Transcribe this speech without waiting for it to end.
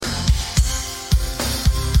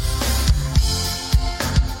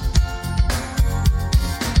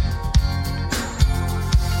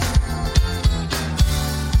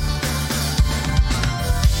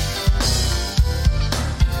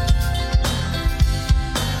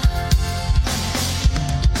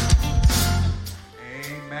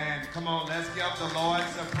the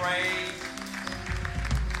Lord's of praise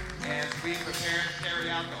as we prepare to carry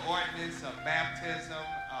out the ordinance of baptism.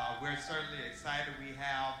 We're certainly excited. We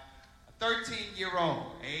have a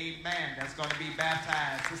 13-year-old, amen, that's going to be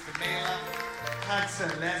baptized. Sister Mayla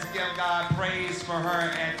Hudson, let's give God praise for her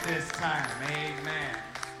at this time. Amen.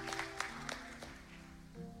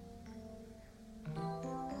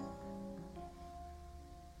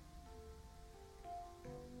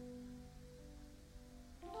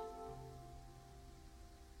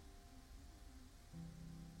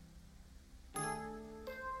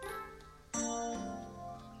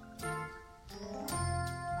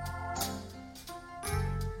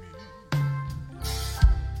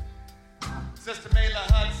 Sister Mayla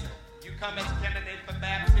Hudson, you come as a candidate for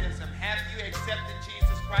baptism. Have you accepted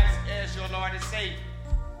Jesus Christ as your Lord and Savior?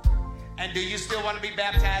 And do you still want to be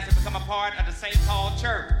baptized and become a part of the St. Paul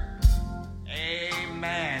Church?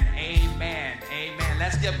 Amen, amen, amen.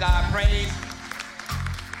 Let's give God praise.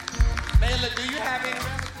 Mayla, do you have any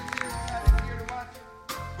relatives here to watch?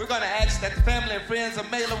 We're going to ask that the family and friends of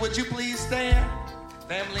Mayla, would you please stand?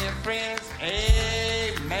 Family and friends,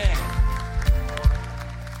 amen.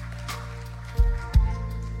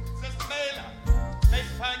 Based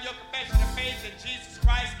upon your confession of faith in Jesus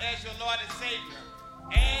Christ as your Lord and Savior,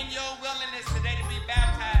 and your willingness today to be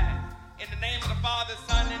baptized in the name of the Father,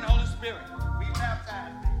 Son, and Holy Spirit, we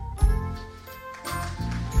baptize you.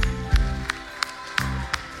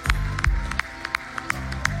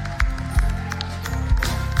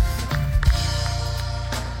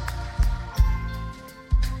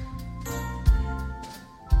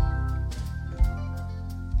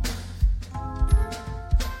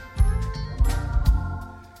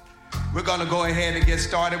 We're going to go ahead and get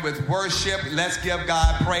started with worship. Let's give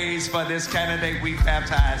God praise for this candidate we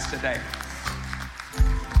baptized today.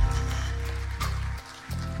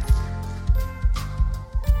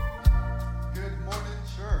 Good morning,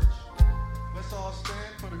 church. Let's all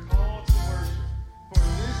stand for the call to worship. For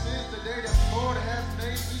this is the day that the Lord has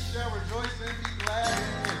made. We shall rejoice and be glad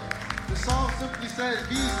in it. The song simply says,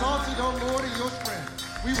 "Be exalted, O Lord, in your strength."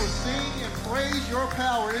 We will sing and praise your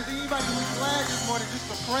power. Is anybody who's glad this morning just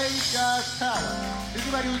to praise God's power? Is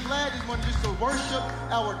anybody who's glad this morning just to worship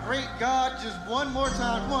our great God just one more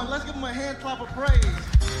time? Come on, let's give him a hand clap of praise.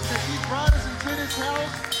 Because he brought us into this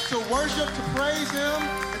house to worship, to praise him,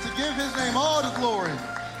 and to give his name all the glory,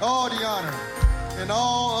 all the honor, and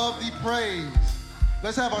all of the praise.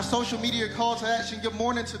 Let's have our social media call to action. Good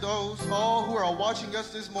morning to those all who are watching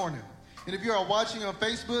us this morning. And if you are watching on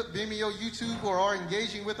Facebook, Vimeo, YouTube, or are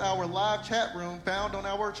engaging with our live chat room found on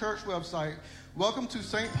our church website, welcome to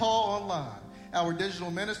St. Paul Online. Our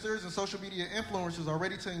digital ministers and social media influencers are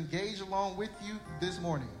ready to engage along with you this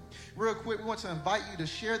morning. Real quick, we want to invite you to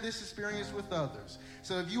share this experience with others.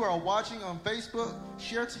 So if you are watching on Facebook,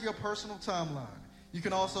 share to your personal timeline. You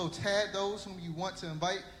can also tag those whom you want to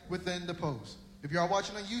invite within the post. If you are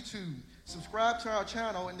watching on YouTube, subscribe to our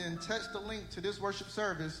channel and then text the link to this worship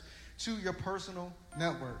service to your personal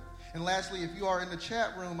network. And lastly, if you are in the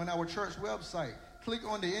chat room on our church website, click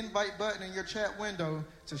on the invite button in your chat window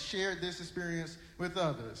to share this experience with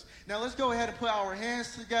others. Now let's go ahead and put our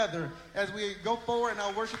hands together as we go forward in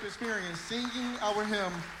our worship experience, singing our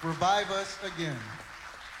hymn, "Revive Us Again."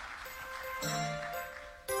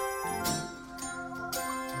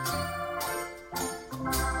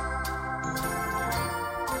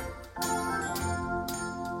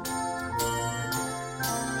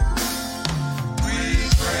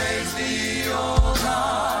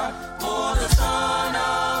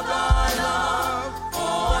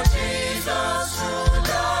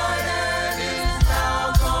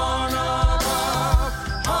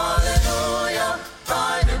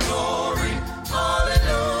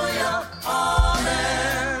 Hallelujah,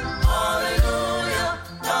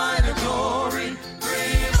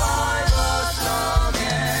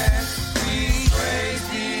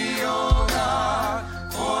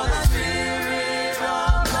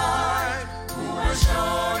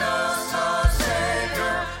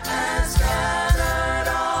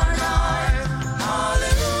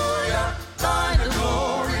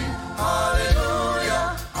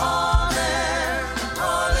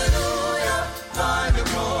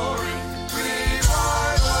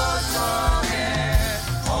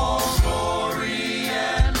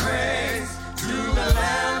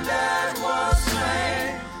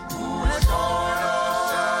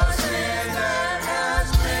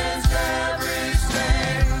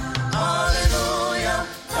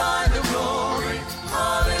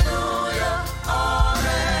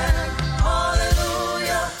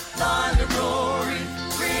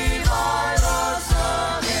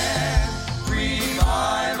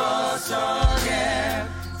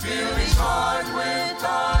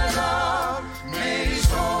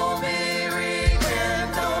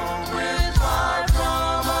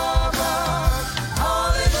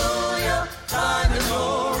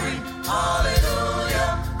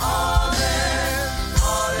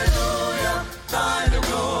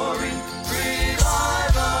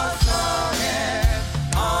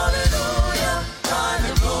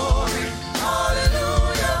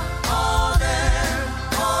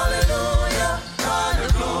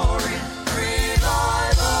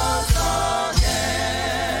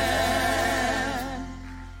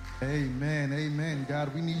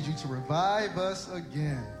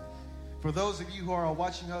 For those of you who are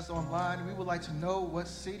watching us online, we would like to know what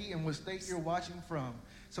city and what state you're watching from.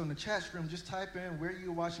 So in the chat room, just type in where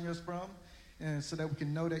you're watching us from, and so that we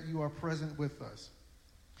can know that you are present with us.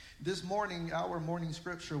 This morning, our morning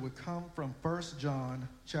scripture would come from 1 John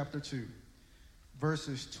chapter 2,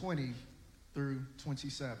 verses 20 through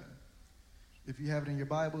 27. If you have it in your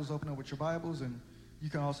Bibles, open up with your Bibles, and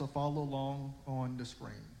you can also follow along on the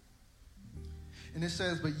screen. And it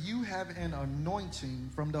says, "But you have an anointing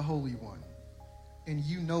from the Holy One, and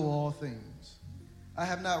you know all things. I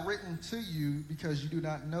have not written to you because you do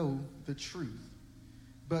not know the truth,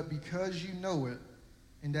 but because you know it,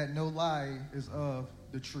 and that no lie is of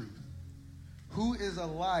the truth. Who is a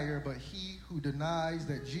liar but he who denies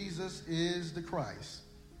that Jesus is the Christ?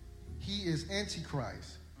 He is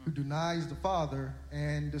Antichrist, who denies the Father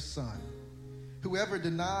and the Son. Whoever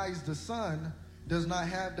denies the Son does not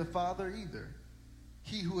have the Father either.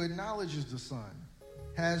 He who acknowledges the Son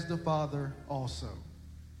has the Father also.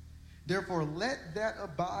 Therefore, let that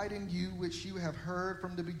abide in you which you have heard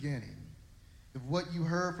from the beginning. If what you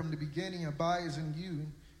heard from the beginning abides in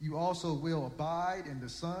you, you also will abide in the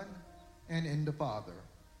Son and in the Father.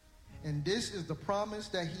 And this is the promise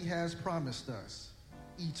that he has promised us,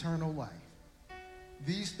 eternal life.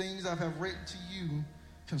 These things I have written to you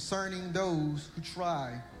concerning those who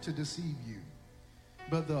try to deceive you.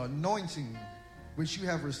 But the anointing which you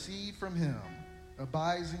have received from him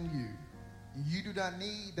abides in you. You do not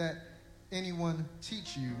need that anyone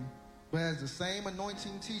teach you, but as the same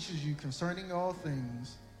anointing teaches you concerning all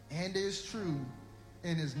things, and is true,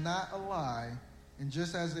 and is not a lie, and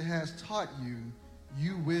just as it has taught you,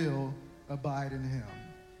 you will abide in him."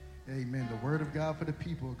 Amen. The word of God for the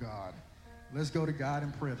people of God. Let's go to God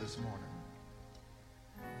in prayer this morning.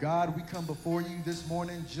 God, we come before you this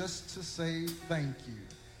morning just to say thank you.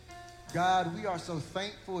 God, we are so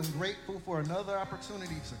thankful and grateful for another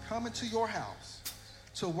opportunity to come into your house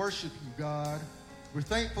to worship you, God. We're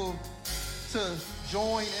thankful to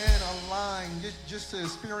join in a line just to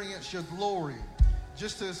experience your glory,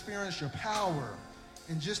 just to experience your power,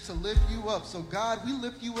 and just to lift you up. So, God, we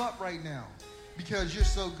lift you up right now because you're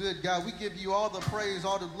so good, God. We give you all the praise,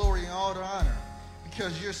 all the glory, and all the honor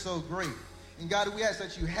because you're so great. And, God, we ask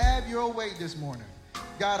that you have your way this morning.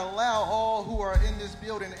 God, allow all who are in this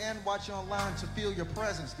building and watching online to feel your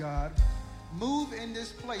presence, God. Move in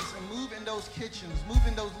this place and move in those kitchens, move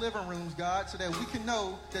in those living rooms, God, so that we can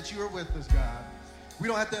know that you are with us, God. We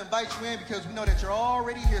don't have to invite you in because we know that you're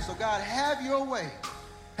already here. So, God, have your way.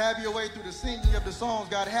 Have your way through the singing of the songs,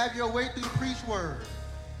 God. Have your way through the preached word.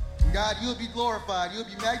 And God, you'll be glorified, you'll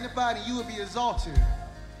be magnified, and you will be exalted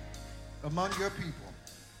among your people.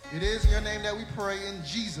 It is in your name that we pray, in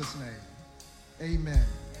Jesus' name. Amen.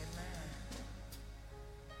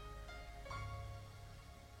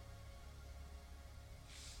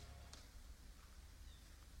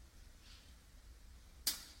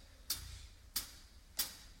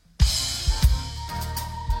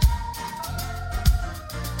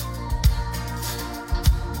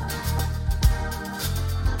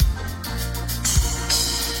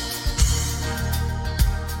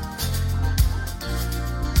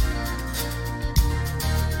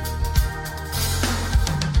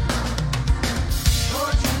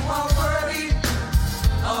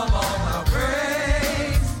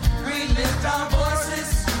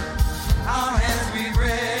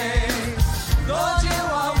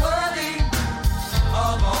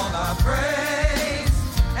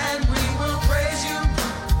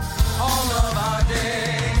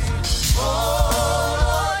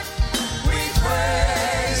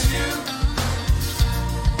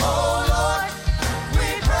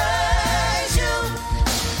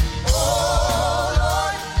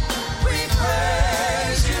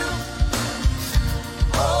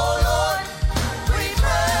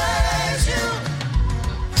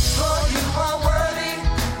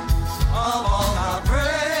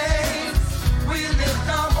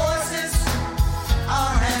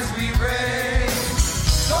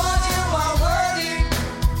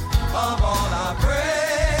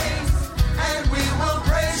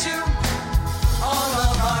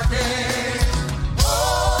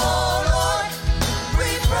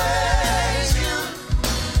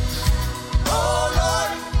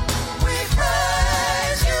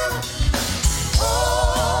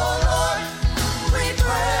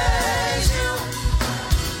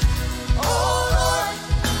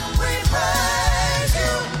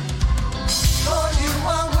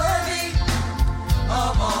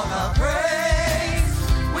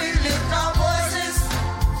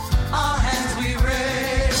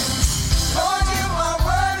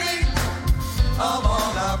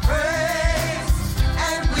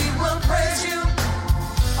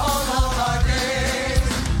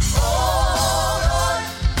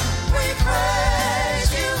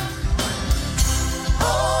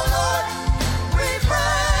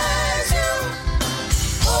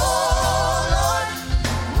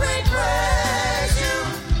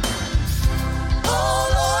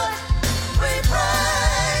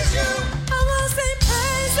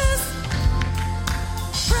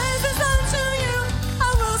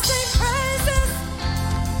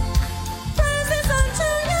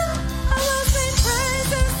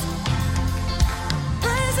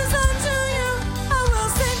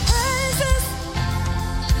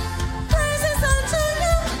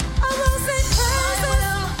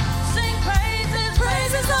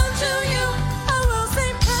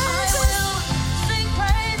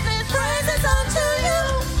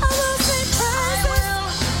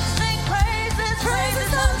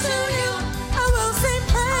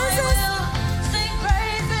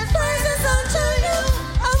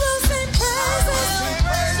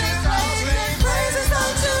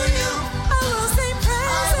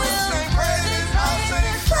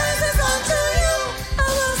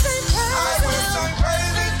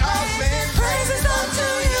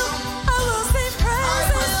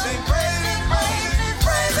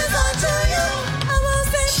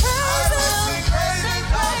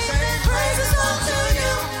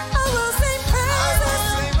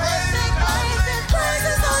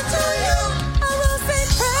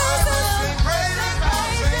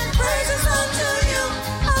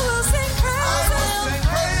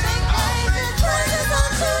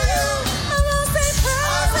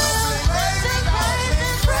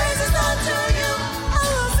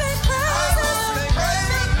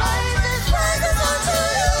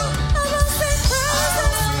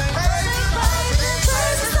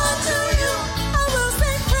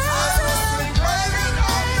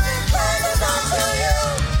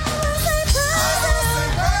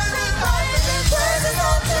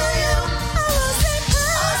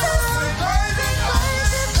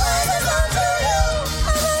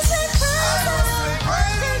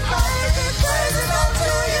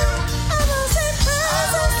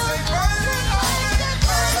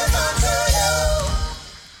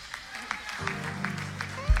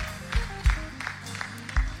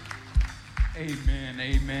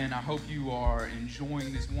 hope you are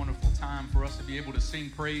enjoying this wonderful time for us to be able to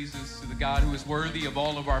sing praises to the God who is worthy of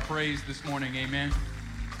all of our praise this morning. Amen.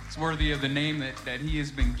 It's worthy of the name that he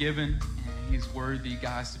has been given. And he is worthy,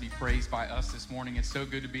 guys, to be praised by us this morning. It's so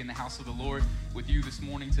good to be in the house of the Lord with you this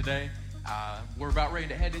morning today. We're about ready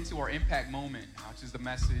to head into our impact moment, which is the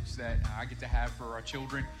message that I get to have for our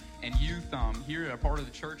children and youth here at a part of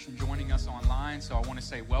the church and joining us online. So I want to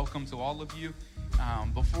say welcome to all of you.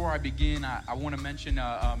 Before I begin, I want to mention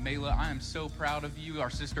Mayla. I am so proud of you, our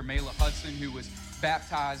sister Mayla Hudson, who was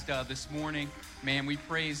baptized this morning. Man, we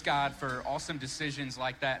praise God for awesome decisions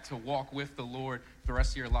like that to walk with the Lord the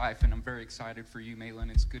rest of your life. And I'm very excited for you, Mayla,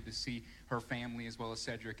 and it's good to see her family as well as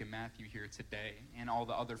Cedric and Matthew here today and all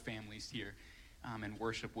the other families here and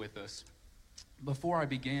worship with us. Before I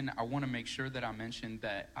begin, I want to make sure that I mention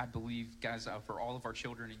that I believe, guys, for all of our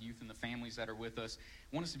children and youth and the families that are with us,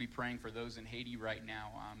 I want us to be praying for those in Haiti right now.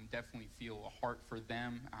 Definitely feel a heart for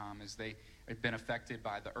them as they have been affected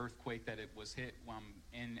by the earthquake that it was hit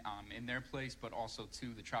in their place, but also,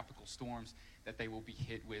 too, the tropical storms that they will be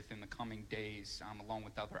hit with in the coming days, along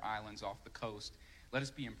with other islands off the coast. Let us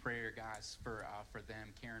be in prayer, guys, for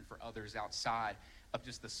them, caring for others outside of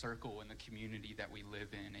just the circle and the community that we live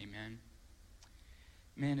in. Amen.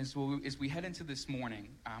 Man, as we head into this morning,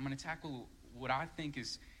 I'm going to tackle what I think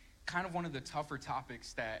is kind of one of the tougher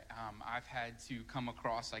topics that I've had to come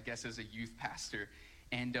across, I guess, as a youth pastor.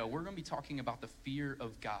 And we're going to be talking about the fear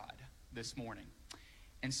of God this morning.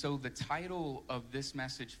 And so the title of this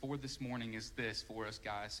message for this morning is this for us,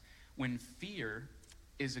 guys: when fear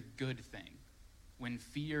is a good thing. When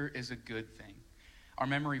fear is a good thing. Our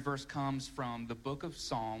memory verse comes from the book of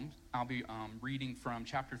Psalms. I'll be reading from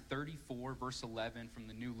chapter 34, verse 11 from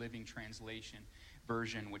the New Living Translation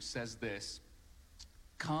version, which says this: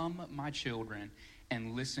 "Come, my children,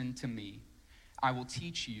 and listen to me. I will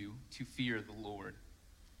teach you to fear the Lord."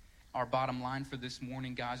 Our bottom line for this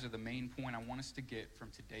morning, guys, or the main point I want us to get from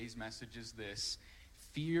today's message is this: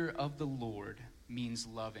 fear of the Lord means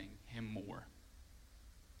loving him more.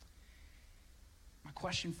 My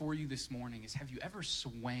question for you this morning is, have you ever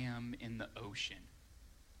swam in the ocean?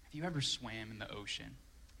 Have you ever swam in the ocean?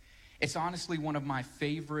 It's honestly one of my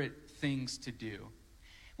favorite things to do.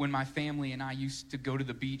 When my family and I used to go to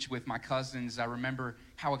the beach with my cousins, I remember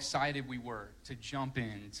how excited we were to jump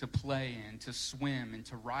in, to play in, to swim, and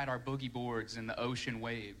to ride our boogie boards in the ocean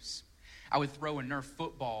waves. I would throw a Nerf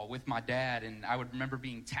football with my dad, and I would remember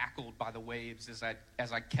being tackled by the waves as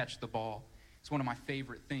I catch the ball. It's one of my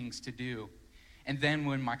favorite things to do. And then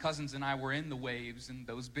when my cousins and I were in the waves and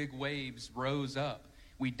those big waves rose up,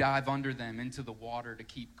 we'd dive under them into the water to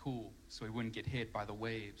keep cool so we wouldn't get hit by the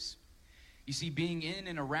waves. You see, being in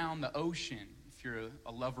and around the ocean, if you're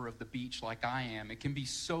a lover of the beach like I am, it can be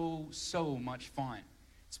so much fun.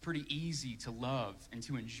 It's pretty easy to love and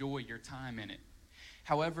to enjoy your time in it.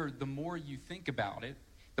 However, the more you think about it,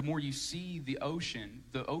 the more you see the ocean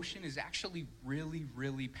is actually really,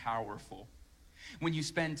 really powerful. When you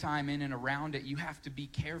spend time in and around it, you have to be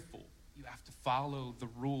careful. You have to follow the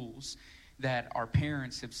rules that our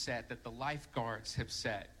parents have set, that the lifeguards have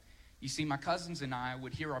set. You see, my cousins and I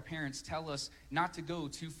would hear our parents tell us not to go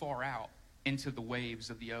too far out into the waves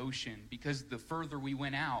of the ocean, because the further we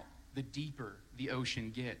went out, the deeper the ocean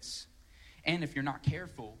gets. And if you're not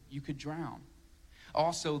careful, you could drown.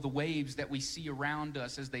 Also, the waves that we see around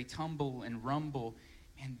us as they tumble and rumble,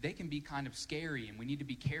 and they can be kind of scary, and we need to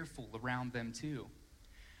be careful around them too.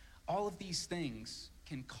 All of these things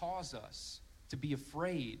can cause us to be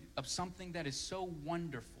afraid of something that is so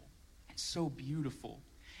wonderful and so beautiful.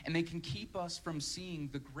 And they can keep us from seeing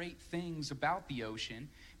the great things about the ocean,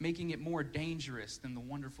 making it more dangerous than the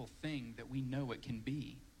wonderful thing that we know it can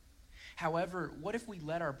be. However, what if we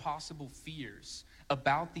let our possible fears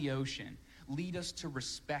about the ocean lead us to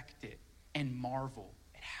respect it and marvel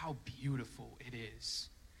at how beautiful it is?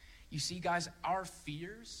 You see, guys, our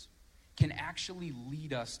fears can actually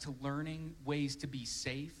lead us to learning ways to be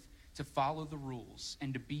safe, to follow the rules,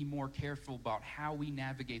 and to be more careful about how we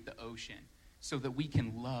navigate the ocean so that we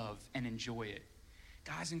can love and enjoy it.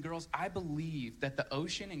 Guys and girls, I believe that the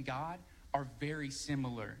ocean and God are very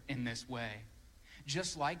similar in this way.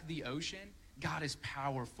 Just like the ocean, God is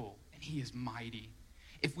powerful and he is mighty.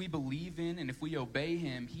 If we believe in and if we obey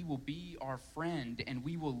him, he will be our friend and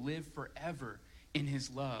we will live forever in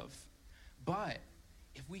his love. But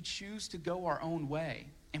if we choose to go our own way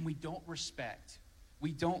and we don't respect,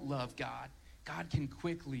 we don't love God, God can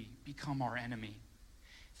quickly become our enemy.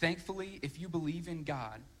 Thankfully, if you believe in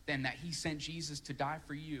God and that he sent Jesus to die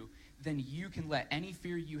for you, then you can let any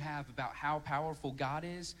fear you have about how powerful God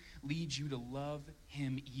is lead you to love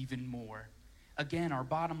him even more. Again, our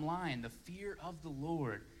bottom line, the fear of the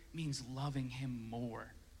Lord means loving him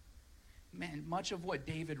more. Man, much of what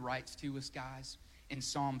David writes to us, guys, in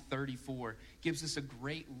Psalm 34 gives us a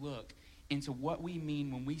great look into what we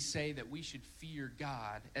mean when we say that we should fear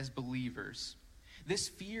God as believers. This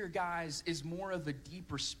fear, guys, is more of a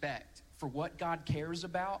deep respect for what God cares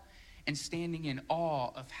about and standing in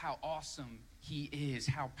awe of how awesome he is,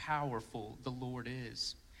 how powerful the Lord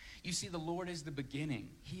is. You see, the Lord is the beginning.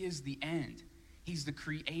 He is the end. He's the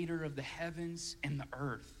creator of the heavens and the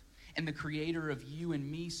earth, and the creator of you and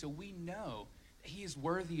me, so we know that he is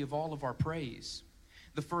worthy of all of our praise.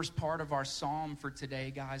 The first part of our psalm for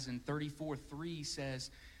today, guys, in 34:3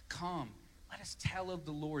 says, "Come, let us tell of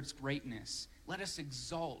the Lord's greatness. Let us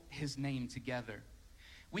exalt his name together."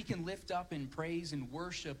 We can lift up in praise and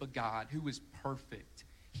worship a God who is perfect.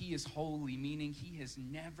 He is holy, meaning he has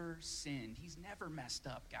never sinned. He's never messed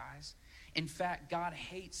up, guys. In fact, God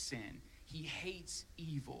hates sin. He hates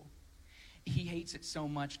evil. He hates it so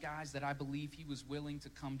much, guys, that I believe he was willing to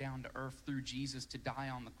come down to earth through Jesus to die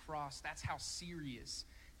on the cross. That's how serious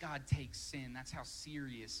God takes sin. That's how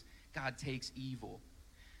serious God takes evil.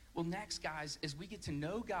 Well, next, guys, as we get to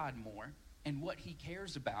know God more and what he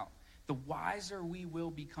cares about, the wiser we will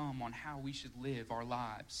become on how we should live our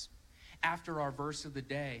lives. After our verse of the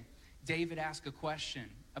day, David asked a question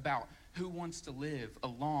about who wants to live a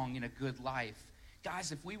long and a good life.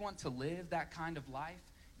 Guys, if we want to live that kind of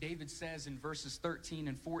life, David says in verses 13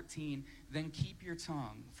 and 14, "Then keep your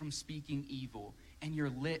tongue from speaking evil and your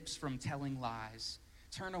lips from telling lies.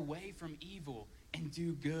 Turn away from evil and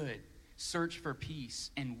do good. Search for peace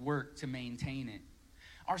and work to maintain it."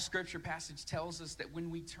 Our scripture passage tells us that when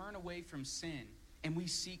we turn away from sin and we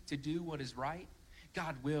seek to do what is right,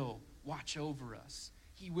 God will watch over us.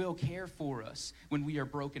 He will care for us when we are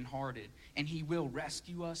brokenhearted, and he will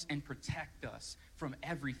rescue us and protect us from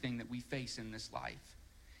everything that we face in this life.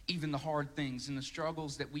 Even the hard things and the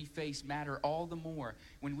struggles that we face matter all the more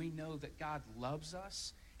when we know that God loves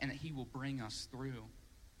us and that he will bring us through.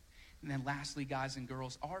 And then lastly, guys and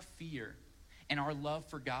girls, our fear and our love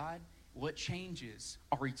for God, what changes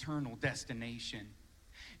our eternal destination.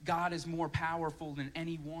 God is more powerful than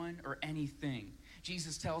anyone or anything.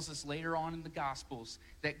 Jesus tells us later on in the Gospels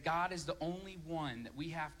that God is the only one that we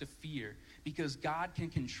have to fear because God can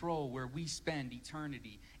control where we spend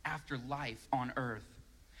eternity after life on earth.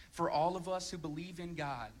 For all of us who believe in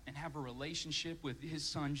God and have a relationship with his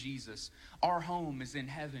son Jesus, our home is in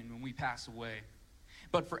heaven when we pass away.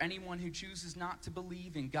 But for anyone who chooses not to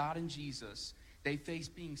believe in God and Jesus, they face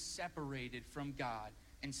being separated from God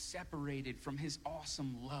and separated from his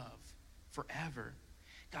awesome love forever.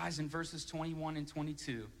 Guys, in verses 21 and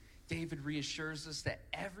 22, David reassures us that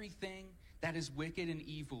everything that is wicked and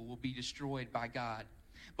evil will be destroyed by God,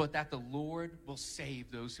 but that the Lord will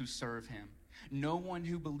save those who serve him. No one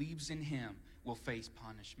who believes in him will face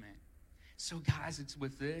punishment. So, guys, it's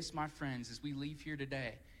with this, my friends, as we leave here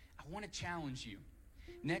today, I want to challenge you.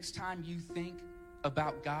 Next time you think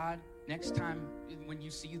about God, next time when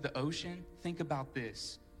you see the ocean, think about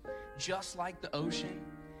this. Just like the ocean,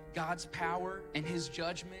 God's power and his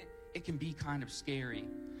judgment, it can be kind of scary.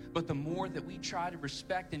 But the more that we try to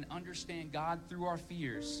respect and understand God through our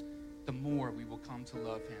fears, the more we will come to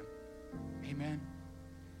love him. Amen.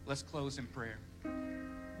 Let's close in prayer.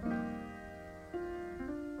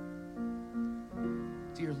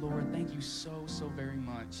 Dear Lord, thank you so very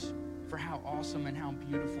much for how awesome and how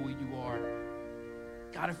beautiful you are.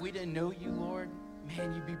 God, if we didn't know you, Lord,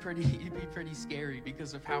 man, you'd be pretty scary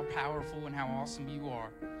because of how powerful and how awesome you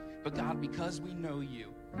are. But God, because we know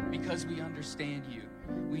you, because we understand you,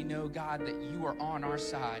 we know, God, that you are on our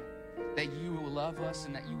side, that you will love us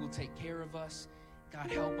and that you will take care of us.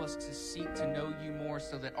 God, help us to seek to know you more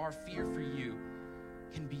so that our fear for you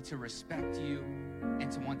can be to respect you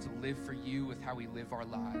and to want to live for you with how we live our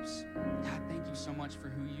lives. God, thank you so much for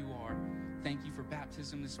who you are. Thank you for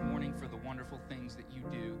baptism this morning, for the wonderful things that you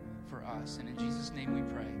do for us. And in Jesus' name we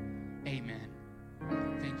pray, amen.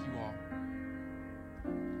 Thank you all.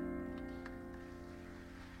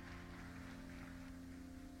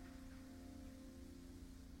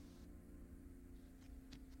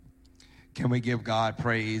 Can we give God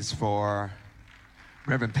praise for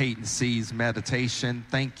Reverend Peyton C's meditation?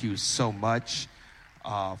 Thank you so much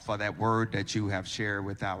for that word that you have shared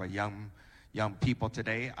with our young people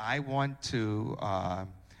today. I want to,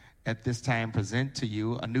 at this time, present to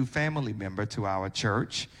you a new family member to our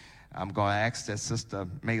church. I'm going to ask that Sister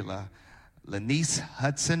Mayla Lanice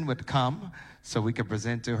Hudson would come so we can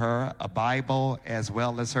present to her a Bible as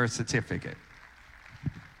well as her certificate.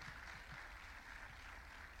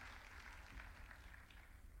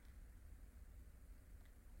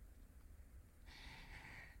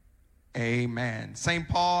 Amen. St.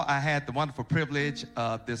 Paul, I had the wonderful privilege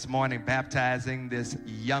of this morning baptizing this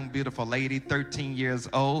young, beautiful lady, 13 years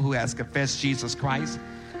old, who has confessed Jesus Christ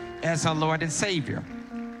as her Lord and Savior.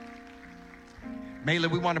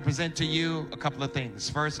 Mayla, we want to present to you a couple of things.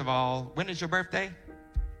 First of all, when is your birthday?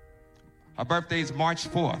 Her birthday is March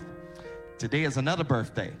 4th. Today is another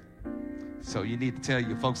birthday. So you need to tell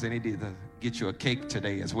your folks they need to get you a cake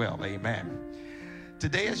today as well. Amen.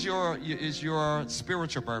 Today is your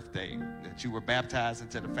spiritual birthday, that you were baptized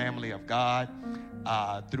into the family of God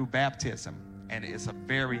through baptism. And it's a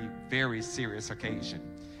very, very serious occasion.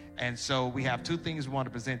 And so we have two things we want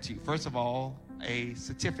to present to you. First of all, a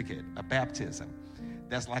certificate, a baptism.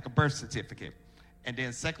 That's like a birth certificate. And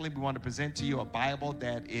then secondly, we want to present to you a Bible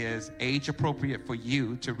that is age appropriate for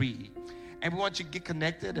you to read. And we want you to get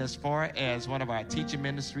connected as far as one of our teaching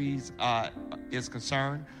ministries is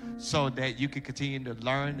concerned, so that you can continue to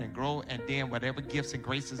learn and grow. And then whatever gifts and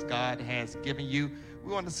graces God has given you,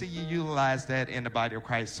 we want to see you utilize that in the body of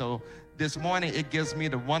Christ. So this morning, it gives me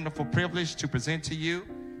the wonderful privilege to present to you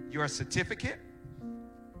your certificate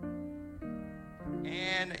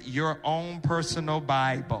and your own personal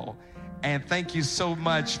Bible. And thank you so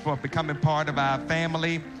much for becoming part of our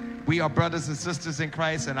family. We are brothers and sisters in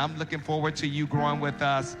Christ, and I'm looking forward to you growing with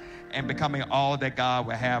us and becoming all that God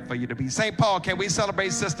will have for you to be. St. Paul, can we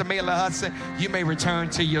celebrate Sister Mayla Hudson? You may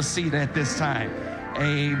return to your seat at this time.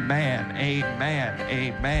 Amen, amen,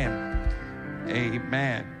 amen,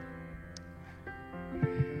 amen.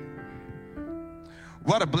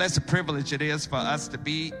 What a blessed privilege it is for us to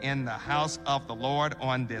be in the house of the Lord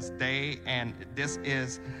on this day, and this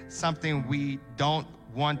is something we don't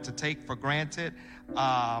want to take for granted.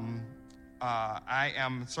 I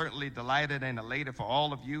am certainly delighted and elated for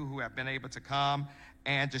all of you who have been able to come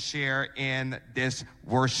and to share in this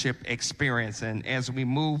worship experience. And as we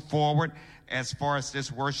move forward, as far as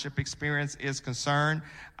this worship experience is concerned,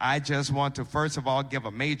 I just want to first of all give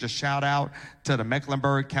a major shout out to the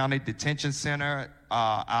Mecklenburg County Detention Center.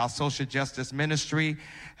 Our social justice ministry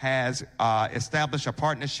has established a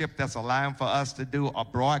partnership that's allowing for us to do a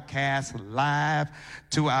broadcast live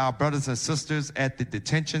to our brothers and sisters at the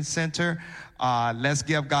detention center. Let's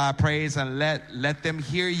give God praise and let them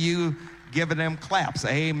hear you giving them claps.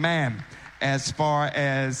 Amen. As far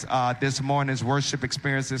as this morning's worship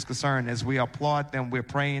experience is concerned, as we applaud them, we're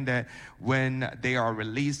praying that when they are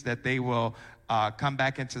released, that they will come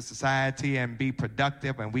back into society and be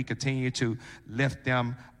productive, and we continue to lift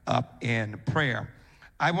them up in prayer.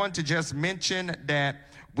 I want to just mention that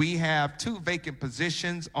we have 2 vacant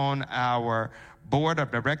positions on our board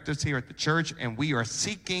of directors here at the church, and we are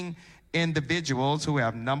seeking individuals who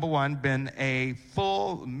have, number one, been a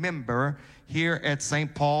full member here at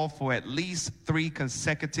St. Paul for at least 3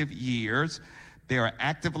 consecutive years. They are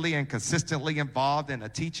actively and consistently involved in a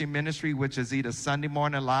teaching ministry, which is either Sunday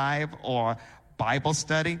morning live or Bible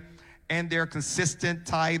study. And they're consistent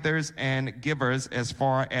tithers and givers as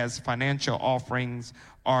far as financial offerings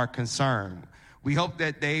are concerned. We hope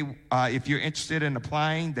that if you're interested in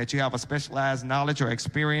applying, that you have a specialized knowledge or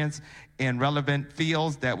experience in relevant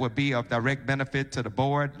fields that would be of direct benefit to the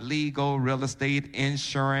board: legal, real estate,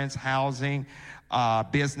 insurance, housing,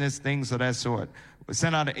 business, things of that sort. We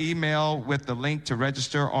sent out an email with the link to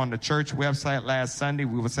register on the church website last Sunday.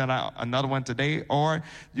 We will send out another one today, or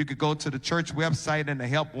you could go to the church website in the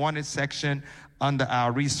Help Wanted section under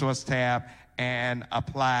our resource tab and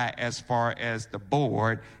apply as far as the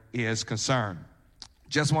board is concerned.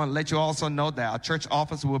 Just want to let you also know that our church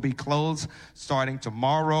office will be closed starting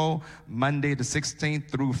tomorrow, Monday the 16th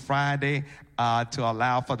through Friday, to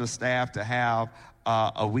allow for the staff to have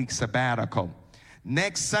a week sabbatical.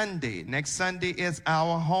 Next Sunday is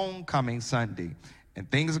our homecoming Sunday,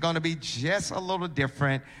 and things are going to be just a little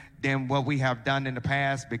different than what we have done in the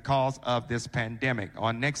past because of this pandemic.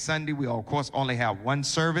 On next Sunday, we will, of course, only have one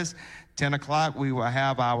service. 10 o'clock, we will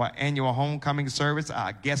have our annual homecoming service.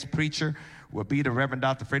 Our guest preacher will be the Reverend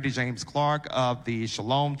Dr. Freddie James Clark of the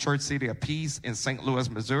Shalom Church City of Peace in St. Louis,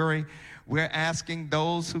 Missouri. We're asking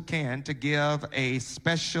those who can to give a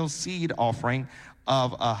special seed offering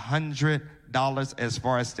of $100 as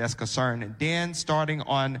far as that's concerned. And then starting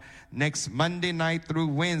on next Monday night through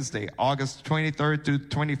Wednesday, August 23rd through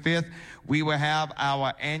 25th, we will have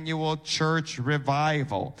our annual church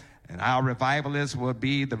revival. And our revivalist will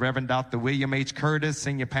be the Reverend Dr. William H. Curtis,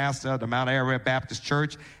 senior pastor of the Mount Ararat Baptist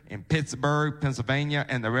Church in Pittsburgh, Pennsylvania,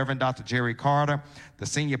 and the Reverend Dr. Jerry Carter, the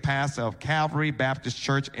senior pastor of Calvary Baptist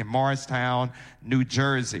Church in Morristown, New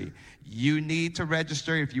Jersey. You need to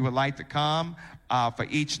register if you would like to come. for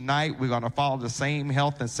each night. We're going to follow the same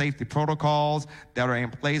health and safety protocols that are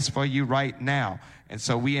in place for you right now. And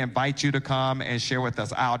so we invite you to come and share with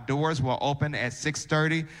us. Our doors will open at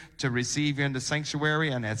 6:30 to receive you in the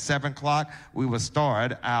sanctuary, and at 7 o'clock, we will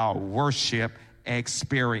start our worship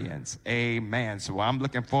experience. Amen. So I'm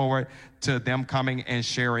looking forward to them coming and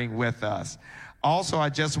sharing with us. Also, I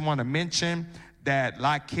just want to mention that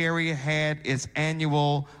Lott Carey had its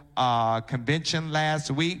annual convention last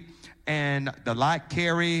week, and the Lott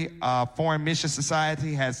Carey Foreign Mission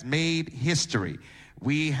Society has made history.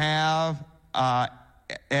 We have,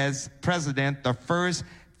 as president, the first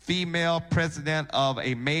female president of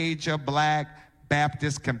a major black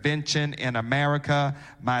Baptist convention in America.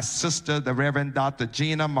 My sister, the Reverend Dr.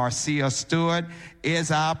 Gina Marcia Stewart,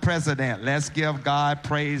 is our president. Let's give God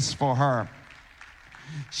praise for her.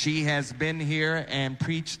 She has been here and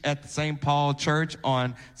preached at the St. Paul Church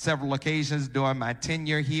on several occasions during my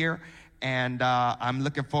tenure here, and I'm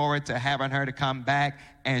looking forward to having her to come back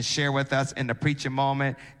and share with us in the preaching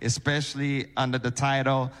moment, especially under the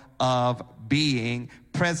title of being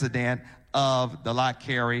president of the Lott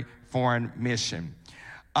Carey Foreign Mission.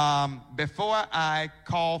 Before I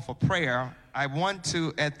call for prayer, I want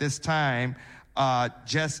to, at this time,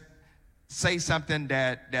 just say something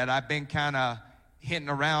that I've been kind of hitting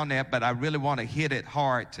around at, but I really want to hit it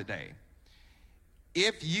hard today.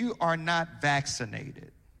 If you are not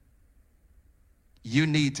vaccinated, you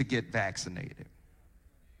need to get vaccinated.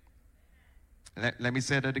 Let me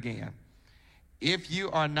say that again. If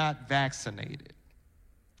you are not vaccinated,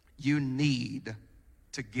 you need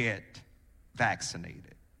to get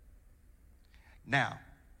vaccinated. Now,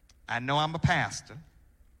 I know I'm a pastor,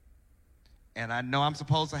 and I know I'm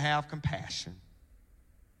supposed to have compassion,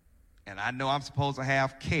 and I know I'm supposed to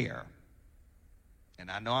have care, and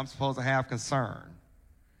I know I'm supposed to have concern,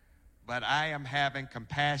 but I am having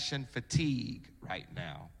compassion fatigue right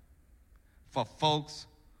now for folks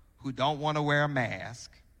who don't want to wear a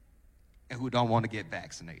mask and who don't want to get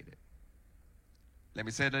vaccinated. Let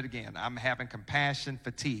me say that again. I'm having compassion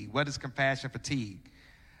fatigue. What is compassion fatigue?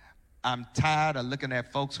 I'm tired of looking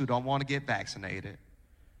at folks who don't want to get vaccinated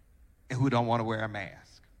and who don't want to wear a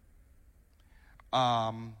mask.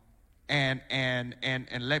 And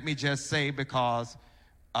let me just say, because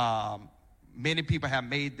many people have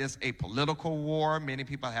made this a political war, many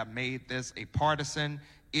people have made this a partisan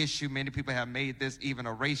issue, many people have made this even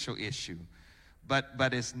a racial issue,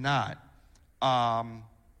 but it's not.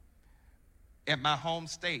 In my home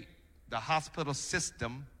state, the hospital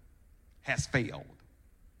system has failed.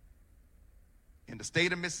 In the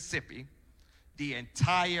state of Mississippi, the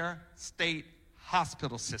entire state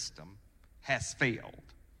hospital system has failed.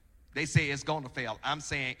 They say it's going to fail. I'm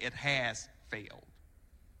saying it has failed.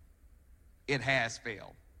 It has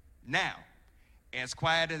failed. Now, as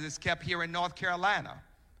quiet as it's kept here in North Carolina,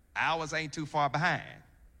 ours ain't too far behind.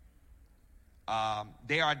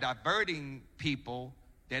 They are diverting people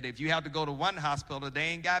that if you have to go to one hospital, they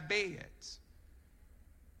ain't got beds.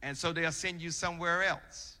 And so they'll send you somewhere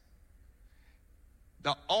else.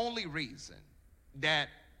 The only reason that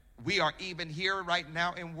we are even here right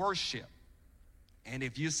now in worship, and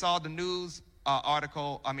if you saw the news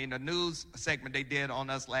the news segment they did on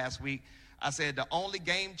us last week, I said the only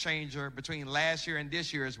game changer between last year and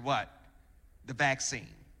this year is what? The vaccine.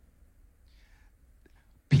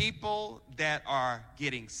 People that are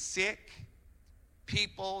getting sick,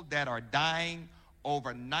 people that are dying,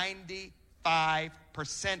 over 95%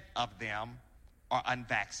 of them are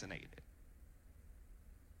unvaccinated.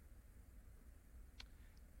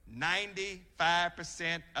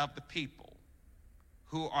 95% of the people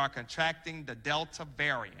who are contracting the Delta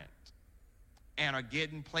variant and are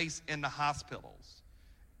getting placed in the hospitals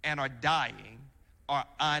and are dying are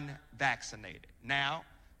unvaccinated. Now,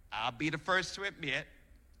 I'll be the first to admit,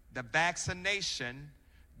 the vaccination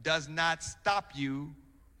does not stop you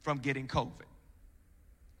from getting COVID.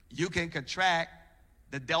 You can contract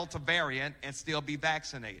the Delta variant and still be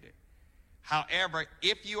vaccinated. However,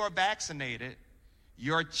 if you are vaccinated,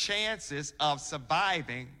 your chances of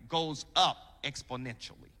surviving goes up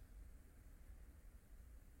exponentially.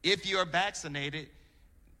 If you're vaccinated,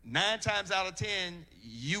 9 times out of 10,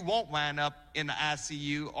 you won't wind up in the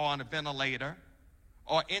ICU or on a ventilator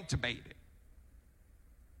or intubated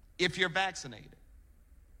if you're vaccinated.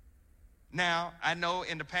 Now, I know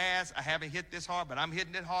in the past I haven't hit this hard, but I'm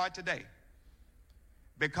hitting it hard today.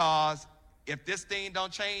 Because if this thing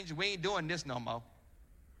don't change, we ain't doing this no more.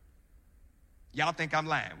 Y'all think I'm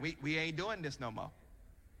lying. We ain't doing this no more.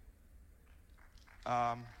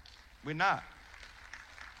 We're not.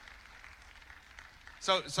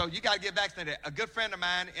 So you got to get vaccinated. A good friend of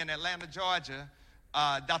mine in Atlanta, Georgia,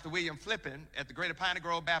 Dr. William Flippin at the Greater Piney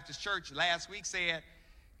Grove Baptist Church last week said,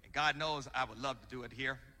 and God knows I would love to do it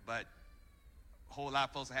here, but a whole lot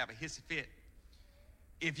of folks have a hissy fit.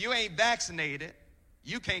 If you ain't vaccinated,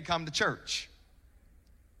 you can't come to church.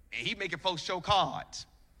 And he making folks show cards.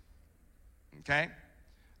 Okay?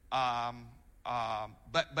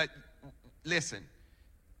 But listen,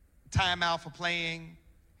 time out for playing,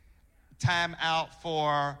 time out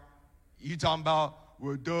for you talking about,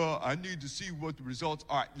 well, duh, I need to see what the results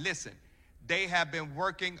are. Listen, they have been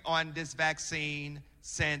working on this vaccine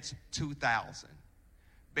since 2000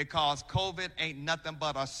 because COVID ain't nothing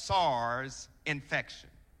but a SARS infection.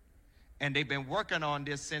 And they've been working on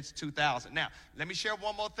this since 2000. Now, let me share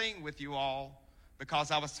one more thing with you all,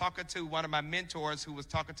 because I was talking to one of my mentors who was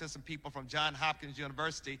talking to some people from Johns Hopkins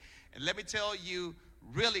University. And let me tell you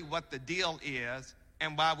really what the deal is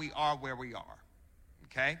and why we are where we are,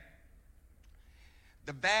 okay?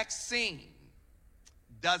 The vaccine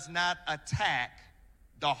does not attack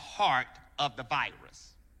the heart of the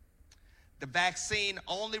virus. The vaccine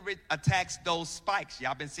only attacks those spikes.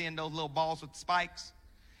 Y'all been seeing those little balls with spikes?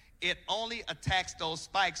 It only attacks those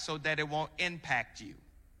spikes so that it won't impact you,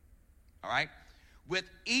 all right? With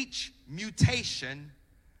each mutation,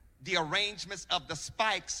 the arrangements of the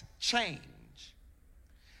spikes change.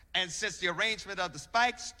 And since the arrangement of the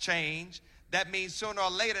spikes change, that means sooner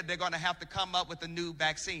or later they're going to have to come up with a new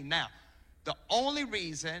vaccine. Now, the only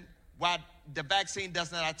reason why the vaccine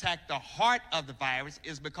does not attack the heart of the virus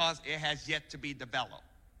is because it has yet to be developed.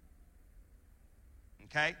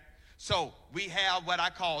 Okay? So we have what I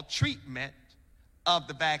call treatment of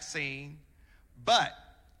the vaccine, but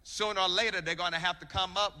sooner or later they're going to have to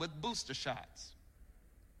come up with booster shots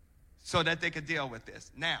so that they can deal with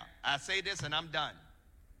this. Now, I say this and I'm done.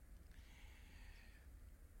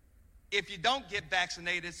 If you don't get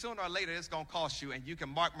vaccinated, sooner or later it's going to cost you, and you can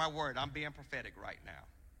mark my word, I'm being prophetic right now.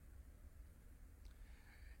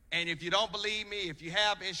 And if you don't believe me, if you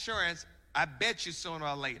have insurance, I bet you sooner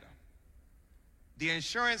or later, the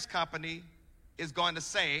insurance company is going to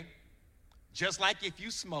say, just like if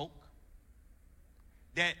you smoke,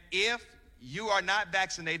 that if you are not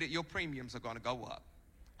vaccinated, your premiums are going to go up.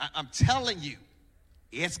 I'm telling you,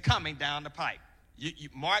 it's coming down the pipe. You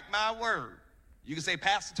mark my word. You can say,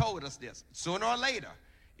 Pastor told us this. Sooner or later,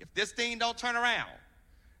 if this thing don't turn around,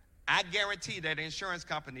 I guarantee that insurance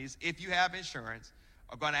companies, if you have insurance,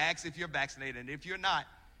 are going to ask if you're vaccinated. And if you're not,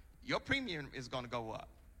 your premium is going to go up.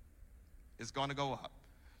 It's going to go up.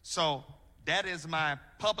 So that is my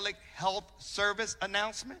public health service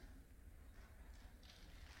announcement.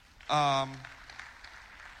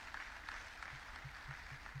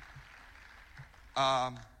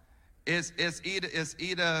 It's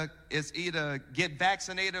either get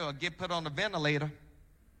vaccinated or get put on the ventilator.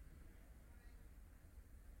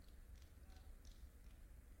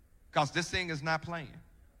 Because this thing is not playing.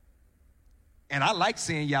 And I like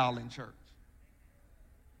seeing y'all in church.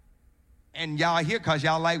 And y'all here because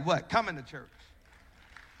y'all like what? Coming to church.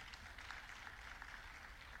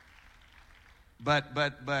 But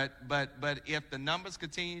if the numbers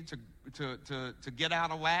continue to get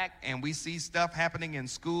out of whack, and we see stuff happening in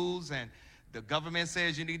schools, and the government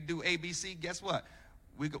says you need to do ABC, guess what?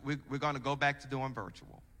 We're going to go back to doing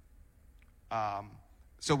virtual.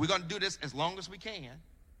 So we're going to do this as long as we can.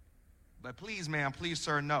 But please, ma'am, please,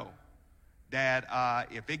 sir, know that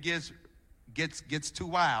if it gets too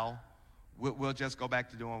wild, we'll just go back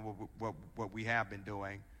to doing what we have been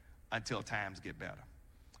doing until times get better.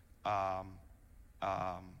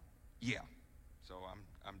 Yeah. So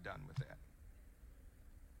I'm done with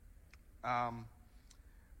that.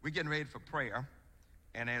 We're getting ready for prayer,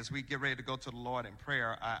 and as we get ready to go to the Lord in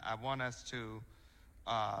prayer, I want us to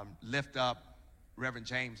lift up Reverend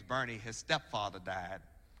James Burney. His stepfather died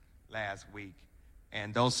last week,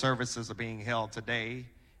 and those services are being held today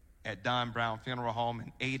at Don Brown Funeral Home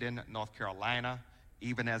in Ayden, North Carolina.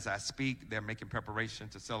 Even as I speak, they're making preparation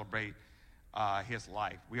to celebrate his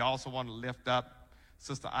life. We also want to lift up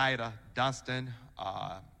Sister Ida Dunston.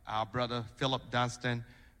 Our brother Philip Dunston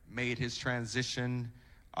made his transition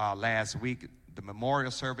last week. The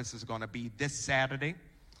memorial service is going to be this Saturday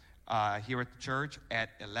here at the church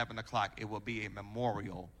at 11 o'clock. It will be a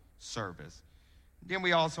memorial service. Then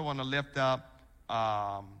we also want to lift up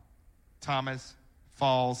Thomas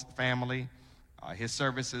Falls family. His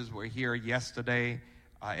services were here yesterday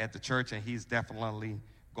at the church, and he's definitely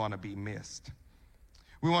going to be missed.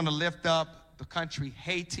 We want to lift up the country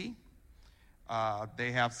Haiti.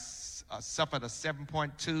 They have suffered a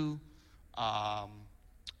 7.2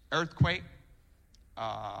 earthquake,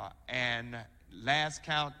 and last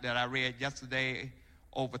count that I read yesterday,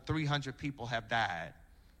 over 300 people have died.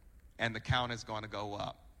 and the count is going to go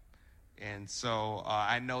up. And so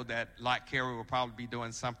I know that Lot Carey will probably be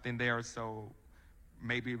doing something there, so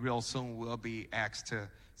maybe real soon we'll be asked to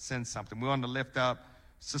send something. We want to lift up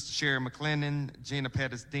Sister Sherry McClendon, Gina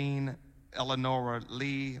Pettis-Dean, Eleanora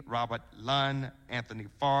Lee, Robert Lunn, Anthony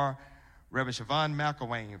Farr, Reverend Siobhan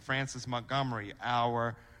McElwain, Francis Montgomery,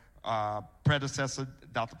 our predecessor,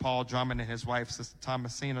 Dr. Paul Drummond, and his wife, Sister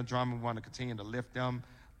Thomasina Drummond. We want to continue to lift them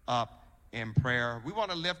up in prayer. We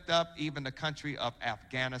want to lift up even the country of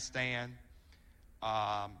Afghanistan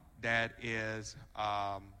that is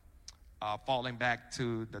falling back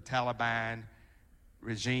to the Taliban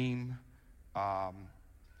regime.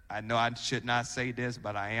 I know I should not say this,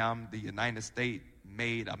 but I am. The United States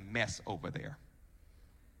made a mess over there.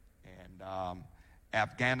 And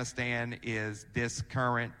Afghanistan is this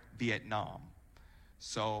current Vietnam.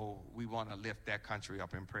 So we want to lift that country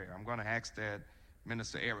up in prayer. I'm going to ask that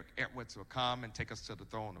Minister Eric Edwards will come and take us to the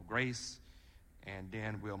throne of grace, and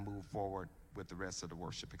then we'll move forward with the rest of the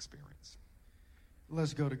worship experience.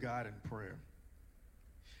 Let's go to God in prayer.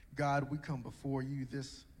 God, we come before you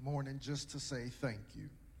this morning just to say thank you.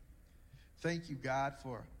 Thank you, God,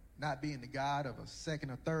 for not being the God of a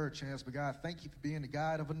second or third chance, but God, thank you for being the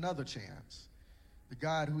God of another chance. The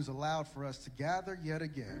God who's allowed for us to gather yet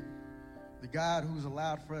again. The God who's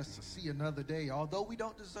allowed for us to see another day, although we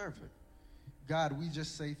don't deserve it. God, we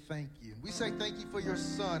just say thank you. We say thank you for your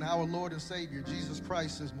Son, our Lord and Savior, Jesus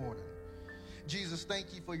Christ, this morning. Jesus,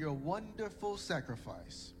 thank you for your wonderful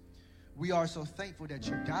sacrifice. We are so thankful that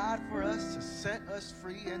you died for us to set us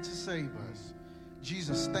free and to save us.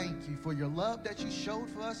 Jesus, thank you for your love that you showed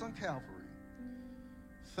for us on Calvary.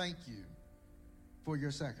 Thank you for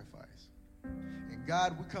your sacrifice. And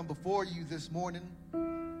God, we come before you this morning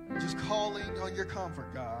just calling on your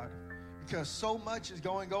comfort, God, because so much is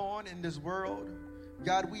going on in this world.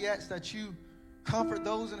 God, we ask that you comfort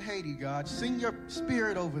those in Haiti, God. Send your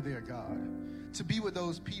spirit over there, God, to be with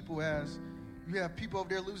those people as you have people over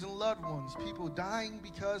there losing loved ones, people dying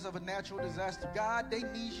because of a natural disaster. God, they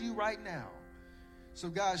need you right now. So,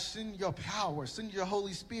 God, send your power, send your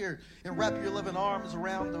Holy Spirit, and wrap your loving arms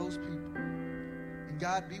around those people. And,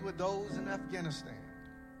 God, be with those in Afghanistan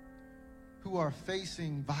who are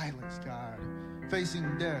facing violence, God,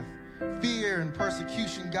 facing death, fear, and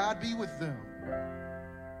persecution. God, be with them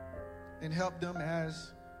and help them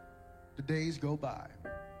as the days go by.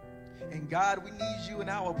 And, God, we need you in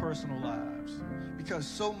our personal lives because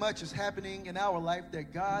so much is happening in our life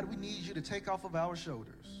that, God, we need you to take off of our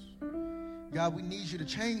shoulders. God, we need you to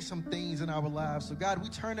change some things in our lives. So, God, we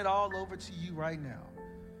turn it all over to you right now.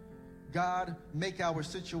 God, make our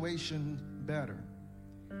situation better.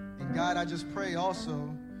 And, God, I just pray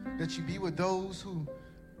also that you be with those who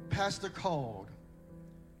Pastor called.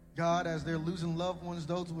 God, as they're losing loved ones,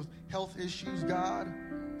 those with health issues, God,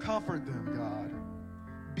 comfort them, God.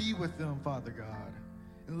 Be with them, Father God.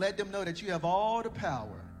 And let them know that you have all the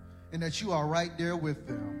power and that you are right there with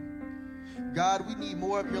them. God, we need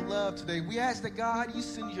more of your love today. We ask that, God, you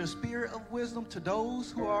send your spirit of wisdom to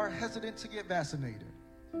those who are hesitant to get vaccinated.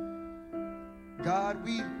 God,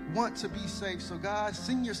 we want to be safe. So, God,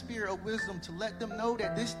 send your spirit of wisdom to let them know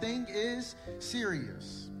that this thing is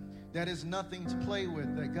serious, that is nothing to play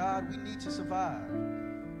with, that, God, we need to survive.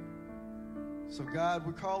 So, God,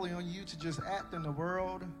 we're calling on you to just act in the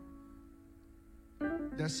world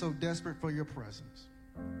that's so desperate for your presence.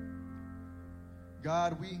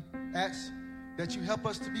 God, we ask that you help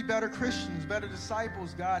us to be better Christians, better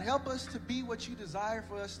disciples, God. Help us to be what you desire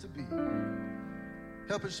for us to be.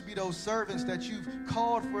 Help us to be those servants that you've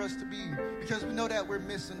called for us to be, because we know that we're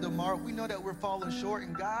missing the mark. We know that we're falling short.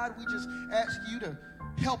 And, God, we just ask you to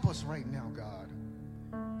help us right now, God.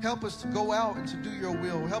 Help us to go out and to do your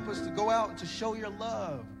will. Help us to go out and to show your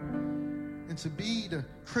love and to be the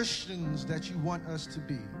Christians that you want us to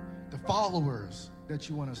be, the followers that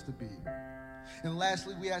you want us to be. And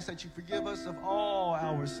lastly, we ask that you forgive us of all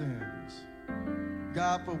our sins.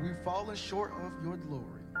 God, for we've fallen short of your glory.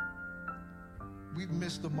 We've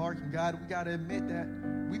missed the mark, and God, we got to admit that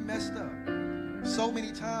we messed up. So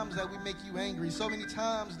many times that we make you angry, so many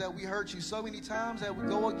times that we hurt you, so many times that we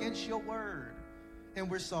go against your word. And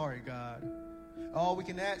we're sorry, God. All we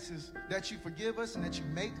can ask is that you forgive us and that you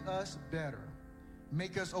make us better.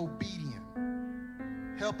 Make us obedient.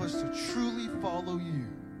 Help us to truly follow you.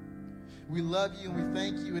 We love you and we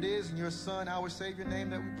thank you. It is in your Son, our Savior,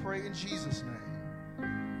 name that we pray in Jesus'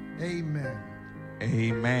 name. Amen.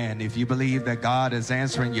 Amen. If you believe that God is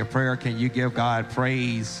answering your prayer, can you give God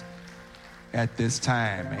praise at this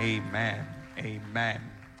time? Amen. Amen.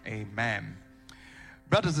 Amen.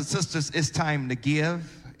 Brothers and sisters, it's time to give.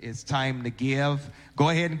 It's time to give. Go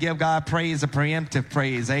ahead and give God praise, a preemptive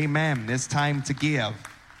praise. Amen. It's time to give.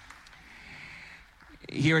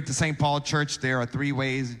 Here at the St. Paul Church, there are 3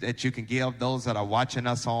 ways that you can give. Those that are watching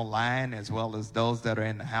us online, as well as those that are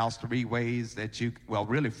in the house, 3 ways that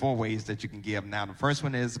really 4 ways that you can give. Now, the first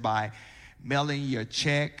one is by mailing your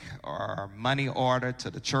check or money order to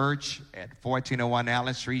the church at 1401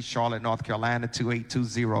 Allen Street, Charlotte, North Carolina,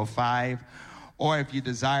 28205. Or if you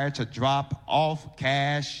desire to drop off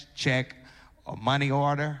cash, check, or money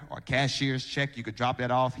order, or cashier's check, you could drop that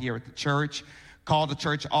off here at the church. Call the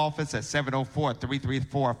church office at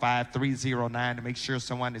 704-334-5309 to make sure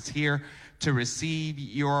someone is here to receive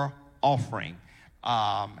your offering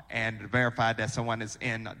and to verify that someone is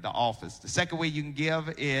in the office. The second way you can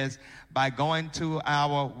give is by going to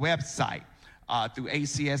our website through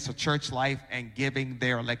ACS or Church Life and giving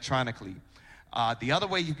there electronically. The other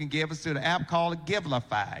way you can give is through the app called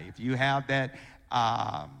Givelify. If you have that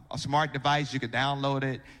a smart device, you can download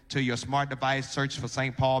it to your smart device, search for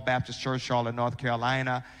St. Paul Baptist Church, Charlotte, North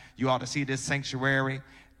Carolina. You ought to see this sanctuary,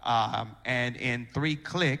 and in 3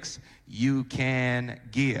 clicks, you can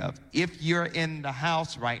give. If you're in the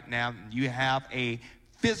house right now, you have a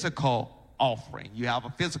physical offering.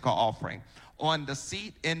 On the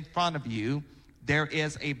seat in front of you, there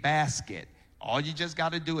is a basket. All you just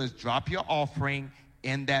got to do is drop your offering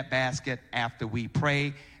in that basket after we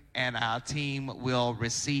pray, and our team will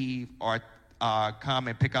receive or come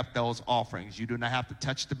and pick up those offerings. You do not have to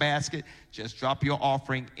touch the basket. Just drop your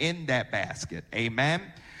offering in that basket. Amen.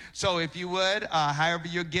 So if you would, however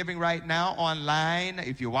you're giving right now online,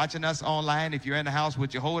 if you're watching us online, if you're in the house,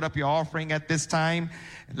 would you hold up your offering at this time?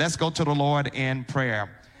 Let's go to the Lord in prayer.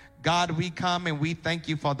 God, we come and we thank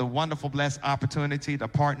you for the wonderful, blessed opportunity to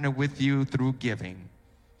partner with you through giving.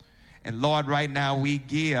 And Lord, right now we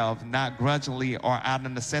give not grudgingly or out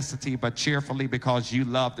of necessity, but cheerfully because you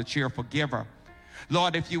love the cheerful giver.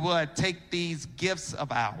 Lord, if you would, take these gifts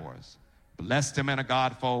of ours, bless them in a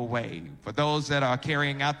God-full way. For those that are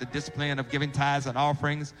carrying out the discipline of giving tithes and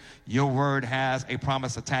offerings, your word has a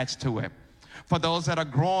promise attached to it. For those that are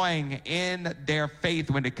growing in their faith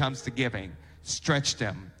when it comes to giving, stretch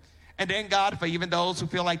them. And then, God, for even those who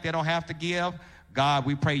feel like they don't have to give, God,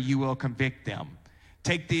 we pray you will convict them.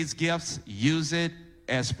 Take these gifts, use it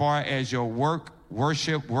as far as your work,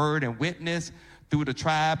 worship, word, and witness through the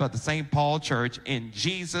tribe of the St. Paul Church. In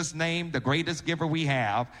Jesus' name, the greatest giver we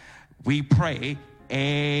have, we pray,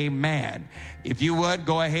 amen. If you would,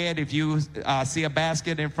 go ahead. If you see a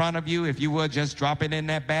basket in front of you, if you would, just drop it in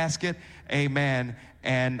that basket, amen.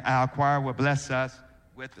 And our choir will bless us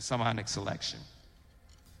with the sermonic selection.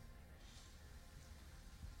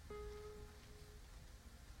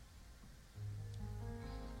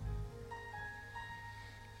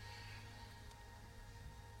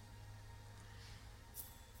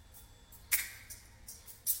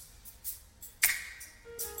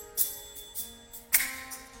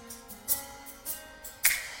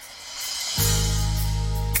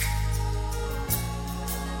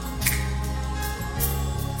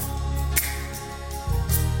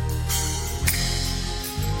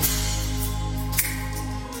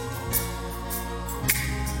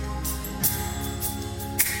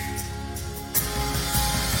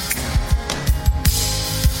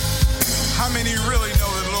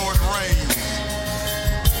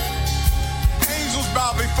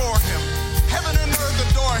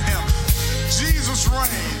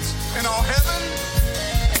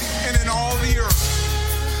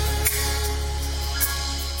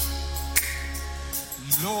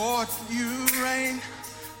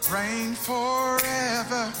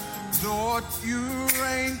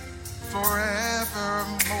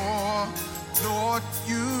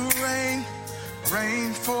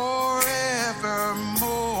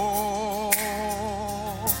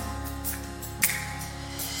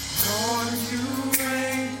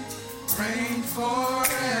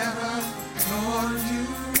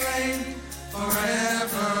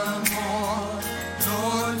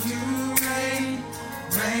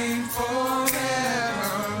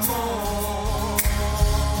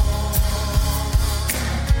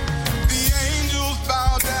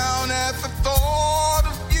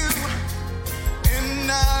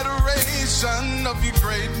 Of your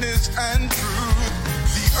greatness and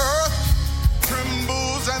truth, the earth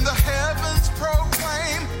trembles and the heavens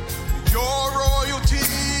proclaim your royalty.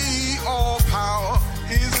 All power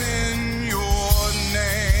is in your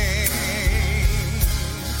name.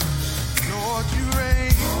 Lord, you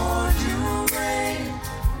reign. Lord, you reign.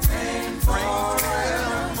 Reign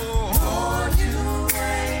forever. Lord, you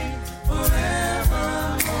reign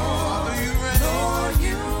forevermore. Father, you reign. Lord,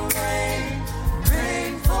 you reign.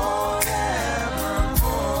 Reign forever.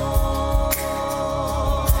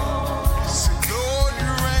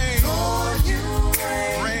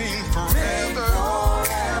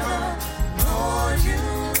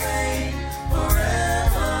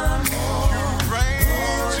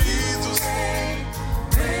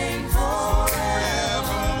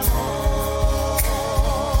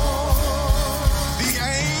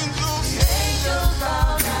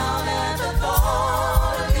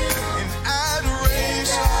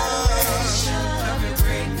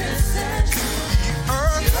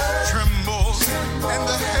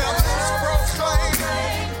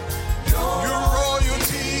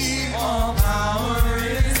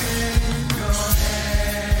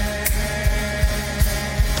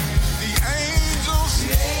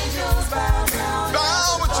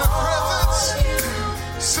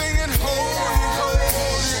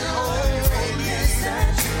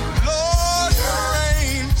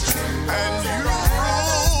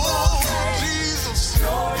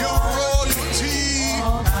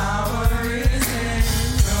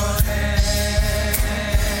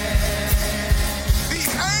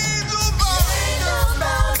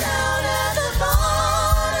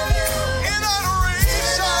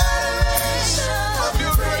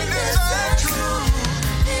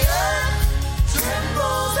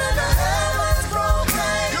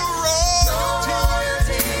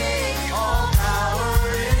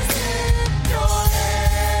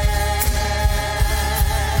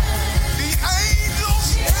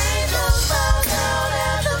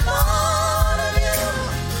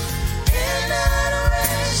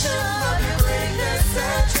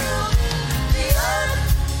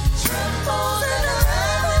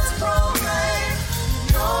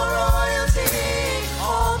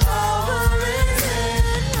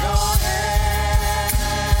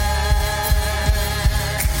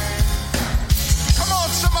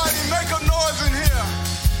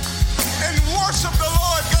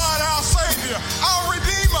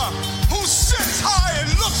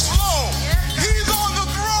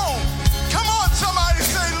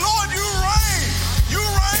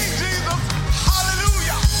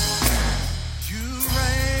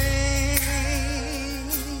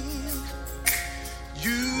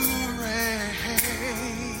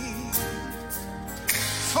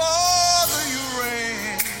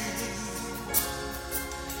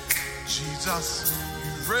 Jesus,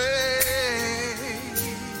 you reign.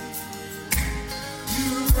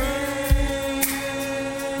 You reign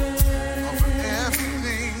over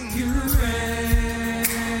everything. You reign.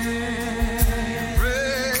 You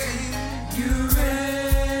reign. You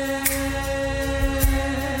reign.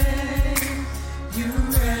 You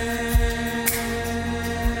reign.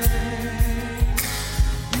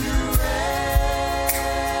 You reign.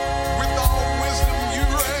 With all wisdom you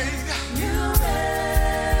reign. You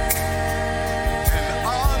reign. And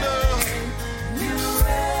honor, You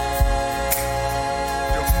reign.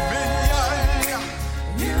 dominion,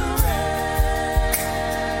 You reign.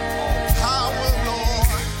 power,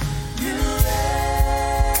 Lord. You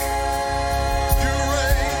reign. You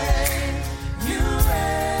reign. You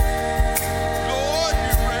reign. Lord,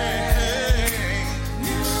 you reign.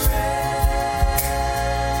 You reign.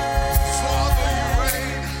 Father, you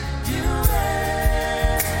reign. You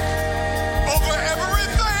reign. Over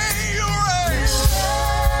everything you reign.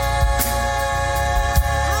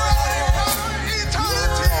 Throughout eternity you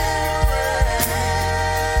reign.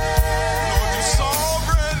 Lord, you're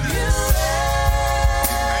sovereign.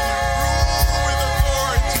 And you rule with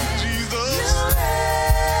authority, Jesus.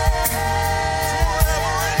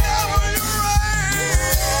 Forever and ever you reign.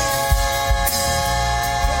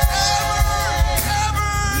 Forever and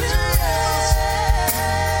ever, Jesus.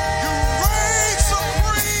 You reign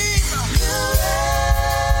supreme.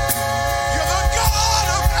 You're the God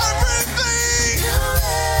of everything.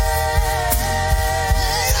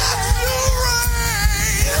 Yes, you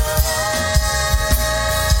reign.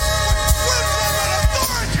 Wisdom and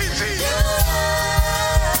authority, Jesus.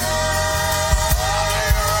 Father,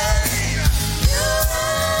 you reign. You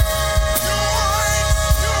reign. You reign.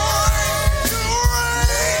 You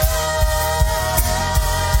reign.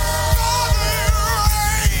 Father, you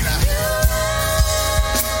reign.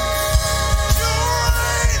 You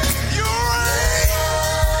reign. You reign.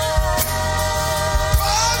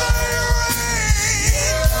 Father, you reign.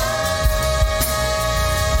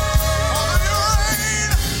 Father, you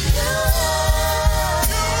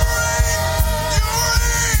reign.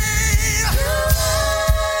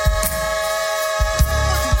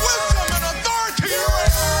 With wisdom and authority, you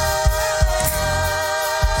reign.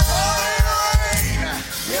 Father, you reign.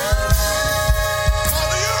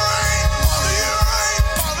 Father, you reign. Father, you reign.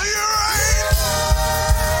 Father, you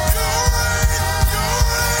reign. You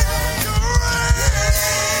reign. You reign.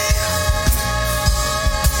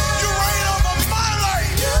 You reign over my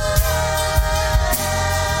life.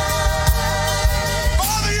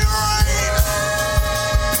 Father, you reign.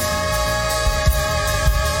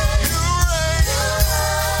 You reign.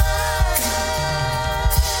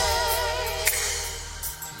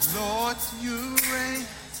 Lord, you reign,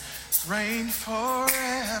 reign forevermore.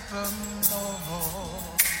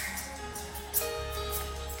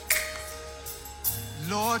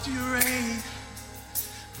 Lord, you reign,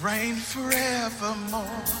 reign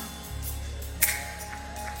forevermore.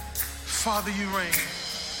 Father, you reign.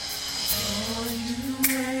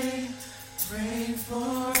 Reign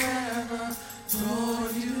forever,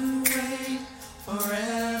 Lord, you reign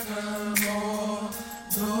forevermore.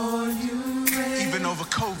 Lord, you reign. Even over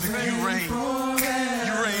COVID, you reign.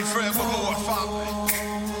 You reign forevermore, Father.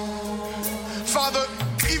 Father,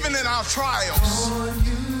 even in our trials,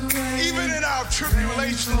 even in our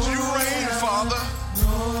tribulations, you reign, Father.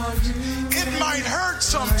 It might hurt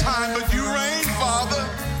sometime, but you reign, Father.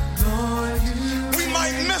 We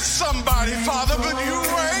might miss somebody, Father, but you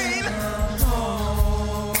reign.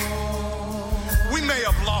 We may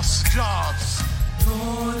have lost jobs.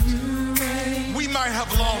 We might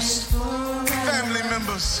have lost family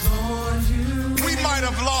members. We might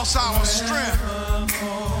have lost our strength.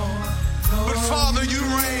 But Father, you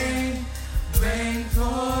reign.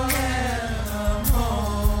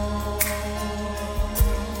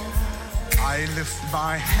 I lift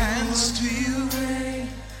my hands to you.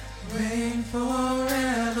 Reign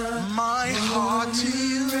forever, My heart to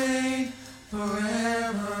you. reign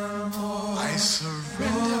forevermore. I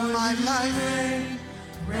surrender my life.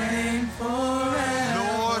 Reign forever.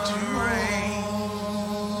 Lord, you reign.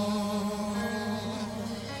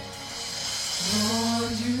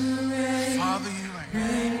 Lord, you reign. Father, you reign.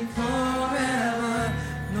 Reign forever.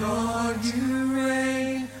 Lord, you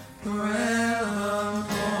reign forevermore.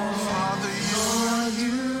 Father, you Lord,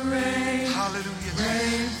 you reign. hallelujah.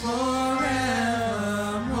 Reign forevermore.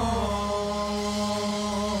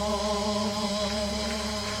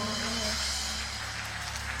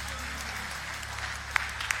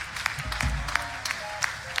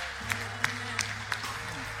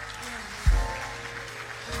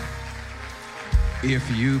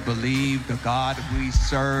 If you believe the God we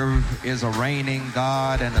serve is a reigning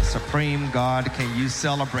God and a supreme God, can you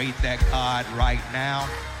celebrate that God right now?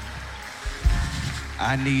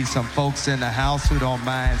 I need some folks in the house who don't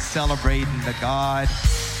mind celebrating the God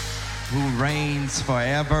who reigns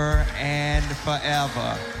forever and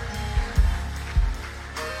forever.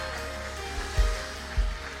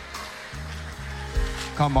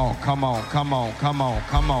 Come on, come on, come on, come on,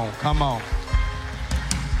 come on, come on.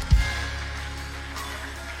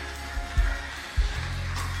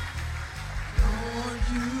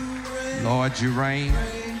 Lord, you reign.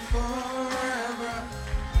 Reign forever.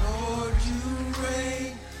 Lord, you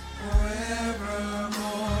reign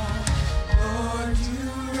forevermore. Lord,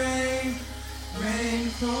 you reign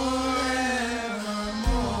forevermore.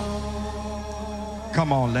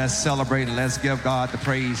 Come on, let's celebrate and let's give God the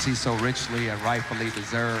praise he so richly and rightfully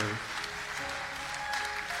deserves.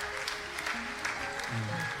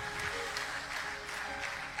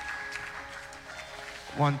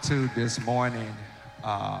 1-2 this morning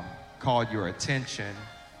called your attention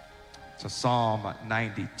to Psalm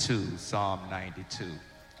 92. Psalm 92.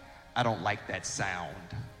 I don't like that sound.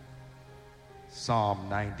 Psalm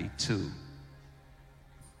 92.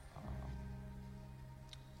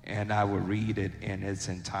 And I will read it in its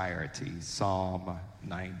entirety. Psalm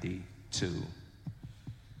 92.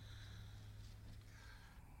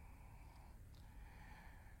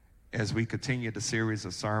 As we continue the series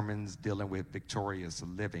of sermons dealing with victorious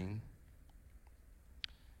living,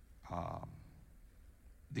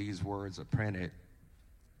 these words are printed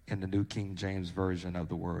in the New King James Version of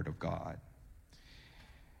the Word of God.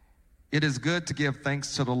 It is good to give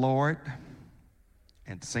thanks to the Lord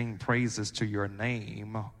and sing praises to your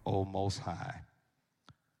name, O Most High,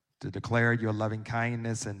 to declare your loving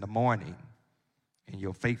kindness in the morning and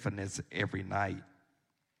your faithfulness every night.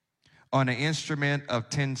 On an instrument of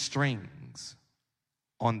 10 strings,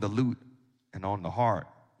 on the lute and on the harp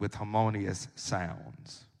with harmonious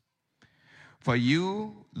sounds. For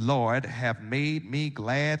you, Lord, have made me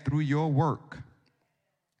glad through your work.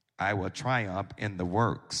 I will triumph in the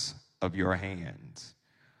works of your hands.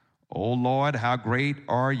 O Lord, how great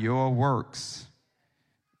are your works.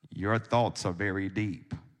 Your thoughts are very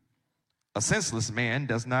deep. A senseless man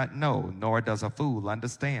does not know, nor does a fool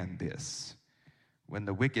understand this. When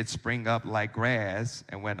the wicked spring up like grass,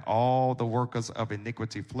 and when all the workers of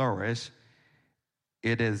iniquity flourish,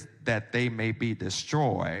 it is that they may be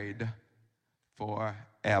destroyed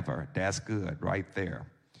forever. That's good right there.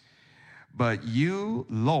 But you,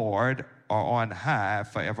 Lord, are on high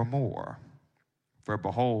forevermore. For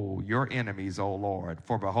behold, your enemies, O Lord,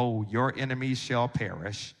 for behold, your enemies shall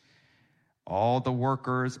perish. All the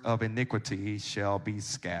workers of iniquity shall be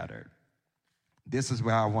scattered. This is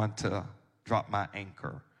where I want to drop my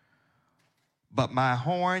anchor. But my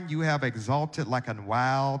horn you have exalted like a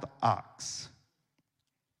wild ox.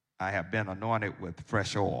 I have been anointed with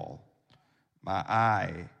fresh oil. My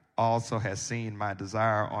eye also has seen my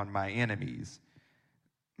desire on my enemies.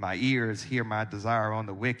 My ears hear my desire on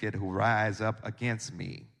the wicked who rise up against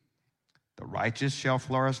me. The righteous shall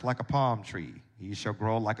flourish like a palm tree. He shall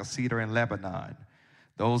grow like a cedar in Lebanon.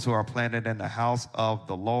 Those who are planted in the house of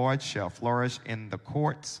the Lord shall flourish in the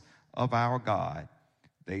courts of our God.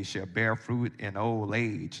 They shall bear fruit in old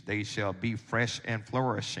age. They shall be fresh and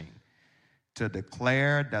flourishing, to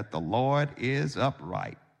declare that the Lord is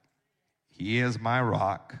upright. He is my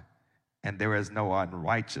rock, and there is no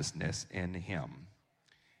unrighteousness in him.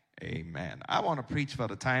 Amen. I want to preach for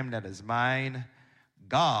the time that is mine.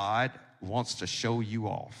 God wants to show you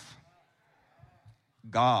off.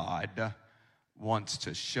 God wants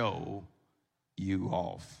to show you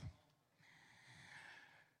off.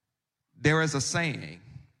 There is a saying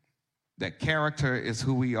that character is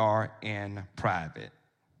who we are in private.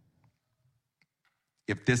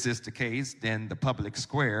 If this is the case, then the public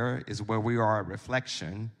square is where we are a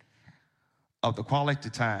reflection of the quality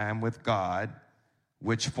time with God,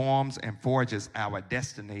 which forms and forges our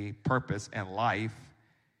destiny, purpose, and life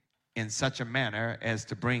in such a manner as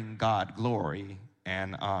to bring God glory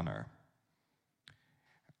and honor.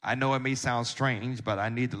 I know it may sound strange, but I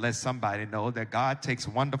need to let somebody know that God takes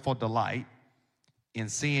wonderful delight in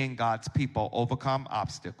seeing God's people overcome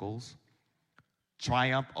obstacles,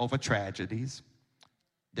 triumph over tragedies,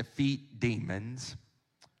 defeat demons,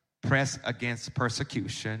 press against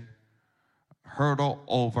persecution, hurdle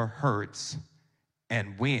over hurts,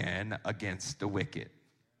 and win against the wicked.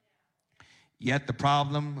 Yet the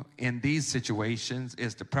problem in these situations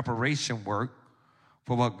is the preparation work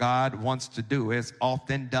for what God wants to do is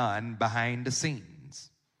often done behind the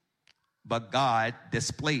scenes, but God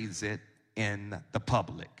displays it in the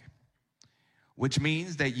public. which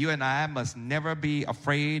means that you and I must never be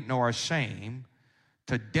afraid nor ashamed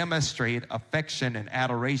to demonstrate affection and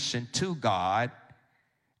adoration to God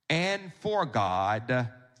and for God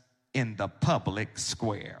in the public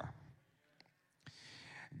square.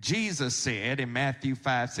 Jesus said in Matthew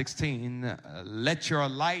 5:16, let your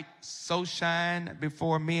light so shine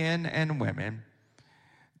before men and women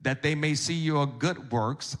that they may see your good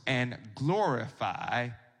works and glorify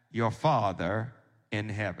your Father in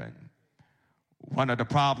heaven. One of the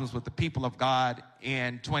problems with the people of God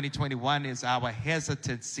in 2021 is our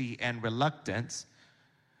hesitancy and reluctance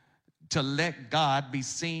to let God be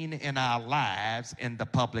seen in our lives in the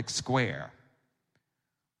public square.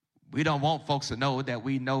 We don't want folks to know that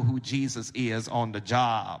we know who Jesus is on the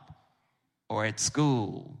job or at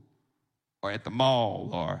school or at the mall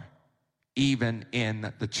or even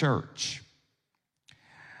in the church.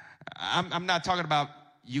 I'm not talking about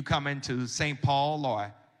you coming to St. Paul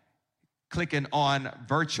or clicking on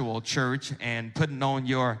virtual church and putting on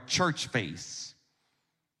your church face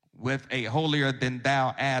with a holier than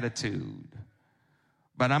thou attitude.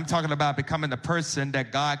 But I'm talking about becoming the person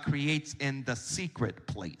that God creates in the secret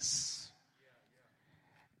place.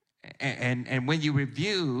 And when you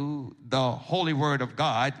review the holy word of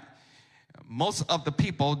God, most of the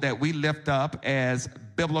people that we lift up as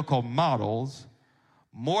biblical models,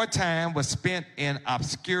 more time was spent in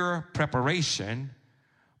obscure preparation,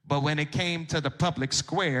 but when it came to the public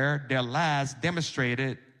square, their lives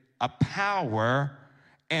demonstrated a power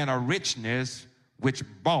and a richness which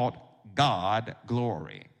brought God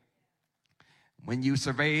glory. When you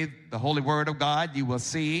survey the holy word of God, you will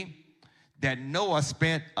see that Noah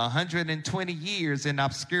spent 120 years in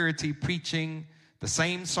obscurity preaching the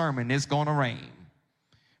same sermon, it's going to rain,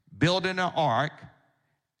 building an ark,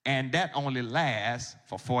 and that only lasts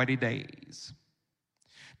for 40 days.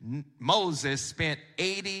 Moses spent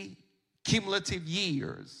 80 cumulative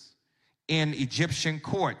years in Egyptian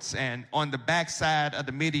courts and on the backside of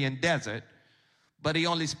the Midian desert, but he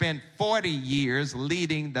only spent 40 years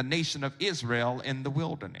leading the nation of Israel in the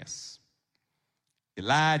wilderness.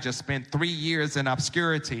 Elijah spent 3 years in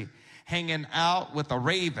obscurity, hanging out with a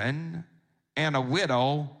raven and a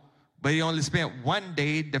widow, but he only spent 1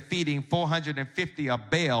 day defeating 450 of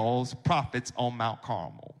Baal's prophets on Mount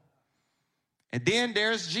Carmel. And then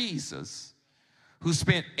there's Jesus, who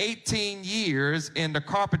spent 18 years in the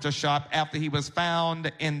carpenter shop after he was found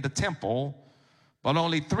in the temple, but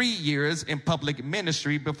only 3 years in public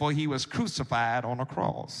ministry before he was crucified on a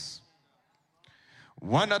cross.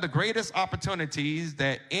 One of the greatest opportunities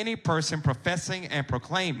that any person professing and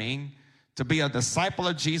proclaiming to be a disciple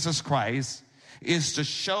of Jesus Christ is to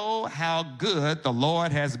show how good the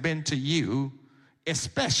Lord has been to you,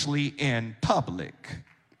 especially in public.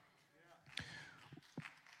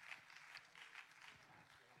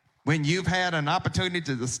 When you've had an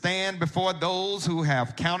opportunity to stand before those who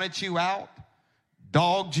have counted you out,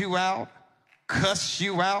 dogged you out, cussed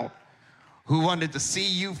you out, who wanted to see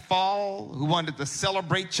you fall, who wanted to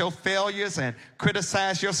celebrate your failures and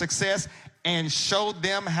criticize your success, and show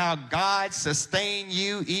them how God sustained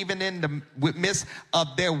you even in the midst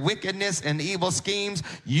of their wickedness and evil schemes,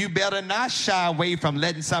 you better not shy away from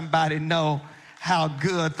letting somebody know how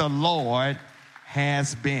good the Lord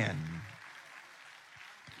has been.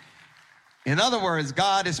 In other words,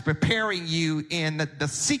 God is preparing you in the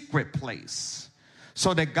secret place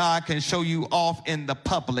so that God can show you off in the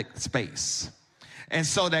public space, and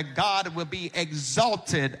so that God will be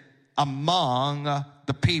exalted among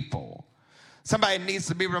the people. Somebody needs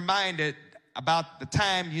to be reminded about the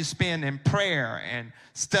time you spend in prayer and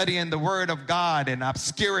studying the Word of God and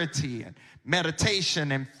obscurity and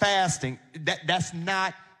meditation and fasting. That's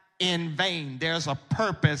not in vain. There's a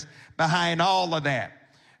purpose behind all of that.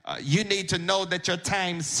 You need to know that your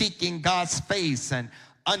time seeking God's face and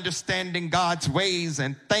understanding God's ways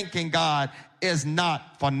and thanking God is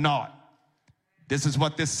not for naught. This is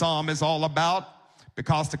what this psalm is all about,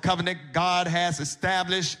 because the covenant God has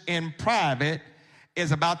established in private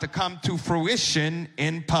is about to come to fruition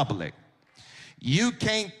in public. You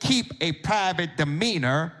can't keep a private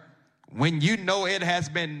demeanor when you know it has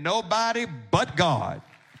been nobody but God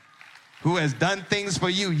who has done things for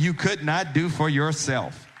you you could not do for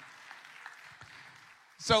yourself.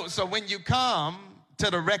 So when you come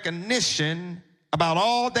to the recognition about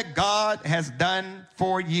all that God has done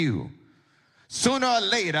for you, sooner or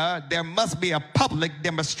later, there must be a public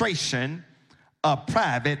demonstration of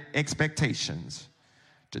private expectations.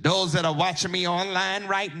 To those that are watching me online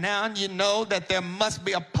right now, you know that there must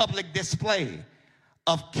be a public display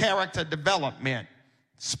of character development,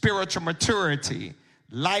 spiritual maturity,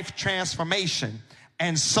 life transformation,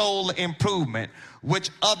 and soul improvement, which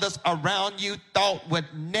others around you thought would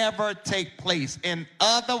never take place. In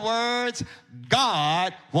other words,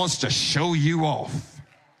 God wants to show you off.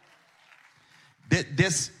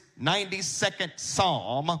 This 92nd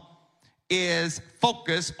Psalm is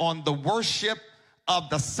focused on the worship of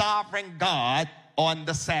the sovereign God on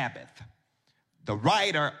the Sabbath. The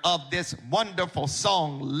writer of this wonderful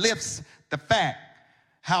song lifts the fact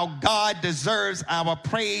how God deserves our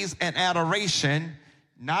praise and adoration,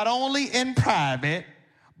 not only in private,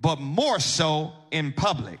 but more so in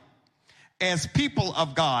public. As people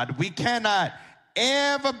of God, we cannot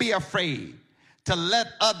ever be afraid to let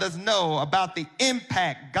others know about the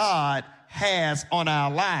impact God has on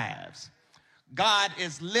our lives. God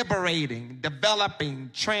is liberating, developing,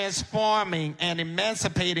 transforming, and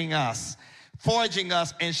emancipating us, forging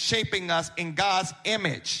us and shaping us in God's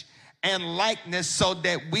image and likeness so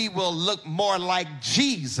that we will look more like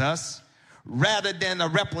Jesus rather than a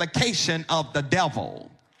replication of the devil.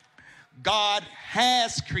 God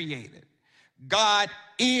has created. God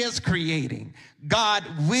is creating. God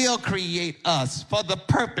will create us for the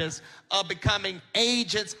purpose of becoming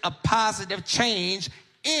agents of positive change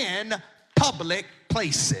in public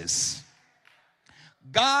places.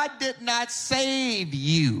 God did not save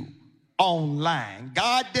you online.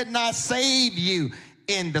 God did not save you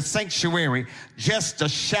in the sanctuary just to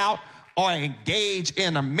shout or engage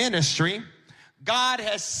in a ministry. God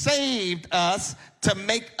has saved us to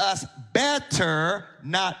make us better,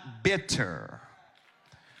 not bitter.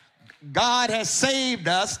 God has saved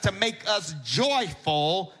us to make us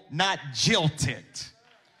joyful, not jilted.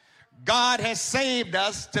 God has saved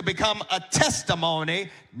us to become a testimony,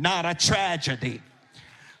 not a tragedy.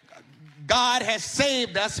 God has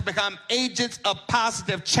saved us to become agents of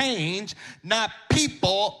positive change, not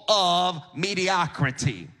people of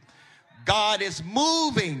mediocrity. God is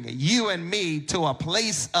moving you and me to a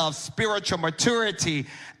place of spiritual maturity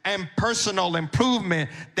and personal improvement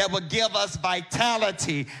that will give us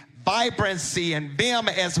vitality, vibrancy, and vim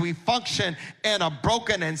as we function in a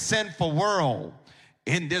broken and sinful world.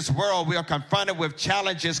 In this world, we are confronted with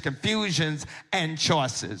challenges, confusions, and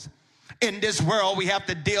choices. In this world, we have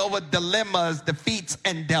to deal with dilemmas, defeats,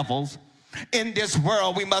 and devils. In this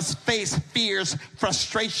world, we must face fears,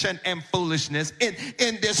 frustration, and foolishness.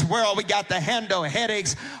 In this world, we got to handle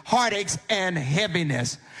headaches, heartaches, and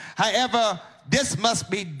heaviness. However, this must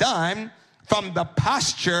be done from the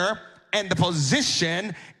posture and the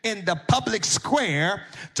position in the public square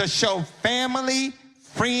to show family,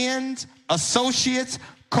 friends, associates,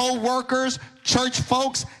 co-workers, church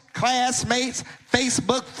folks, classmates,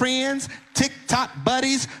 Facebook friends, TikTok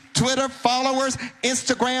buddies, Twitter followers,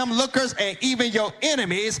 Instagram lookers, and even your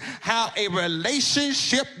enemies, how a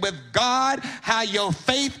relationship with God, how your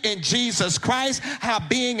faith in Jesus Christ, how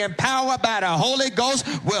being empowered by the Holy Ghost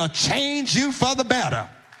will change you for the better.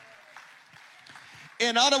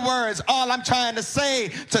 In other words, all I'm trying to say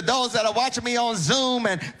to those that are watching me on Zoom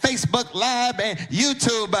and Facebook Live and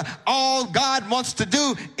YouTube, all God wants to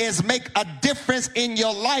do is make a difference in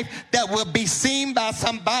your life that will be seen by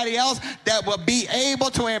somebody else, that will be able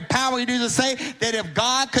to empower you to say that if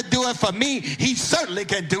God could do it for me, he certainly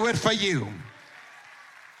can do it for you.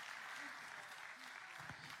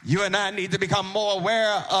 You and I need to become more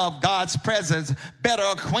aware of God's presence, better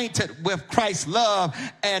acquainted with Christ's love,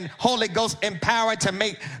 and Holy Ghost empowered to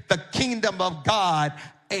make the kingdom of God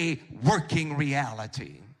a working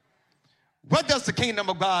reality. What does the kingdom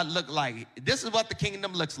of God look like? This is what the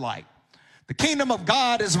kingdom looks like. The kingdom of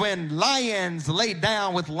God is when lions lay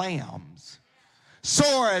down with lambs.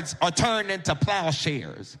 Swords are turned into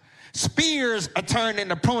plowshares. Spears are turned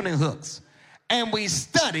into pruning hooks. And we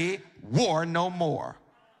study war no more.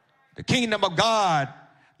 The kingdom of God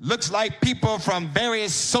looks like people from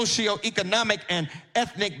various socioeconomic and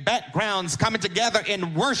ethnic backgrounds coming together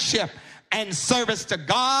in worship and service to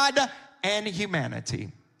God and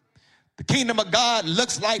humanity. The kingdom of God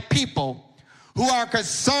looks like people who are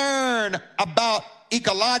concerned about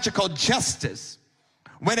ecological justice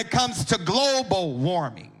when it comes to global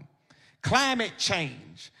warming, climate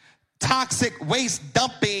change, toxic waste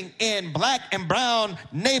dumping in black and brown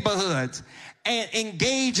neighborhoods, and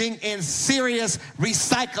engaging in serious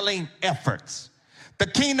recycling efforts. The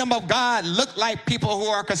kingdom of God look like people who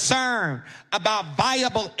are concerned about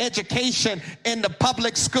viable education in the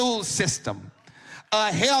public school system, a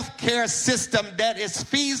healthcare system that is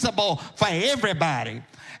feasible for everybody,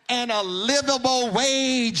 and a livable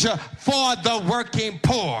wage for the working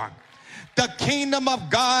poor. The kingdom of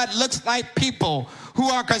God looks like people who who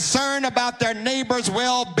are concerned about their neighbor's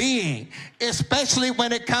well-being, especially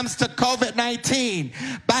when it comes to COVID-19,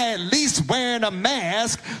 by at least wearing a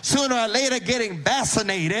mask, sooner or later getting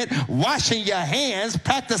vaccinated, washing your hands,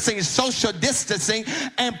 practicing social distancing,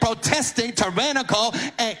 and protesting tyrannical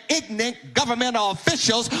and ignorant governmental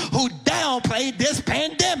officials who downplay this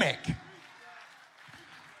pandemic.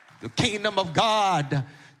 The kingdom of God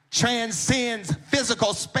transcends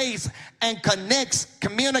physical space and connects,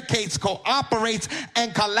 communicates, cooperates,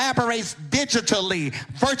 and collaborates digitally,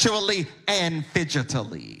 virtually, and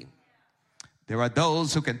figitally. There are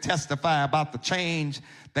those who can testify about the change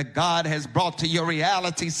that God has brought to your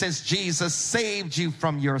reality since Jesus saved you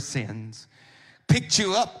from your sins, picked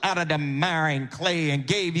you up out of the mire and clay, and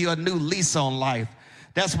gave you a new lease on life.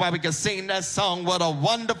 That's why we can sing that song, "What a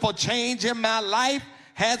wonderful change in my life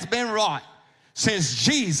has been wrought since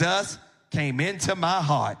Jesus came into my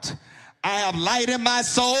heart. I have light in my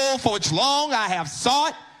soul for which long I have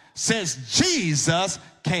sought since Jesus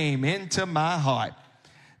came into my heart."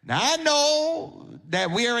 Now, I know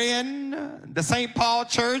that we're in the St. Paul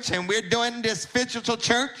Church and we're doing this physical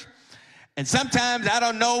church. And sometimes I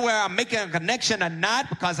don't know where I'm making a connection or not,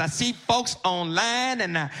 because I see folks online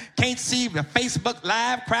and I can't see the Facebook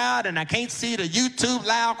Live crowd and I can't see the YouTube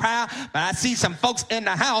Live crowd, but I see some folks in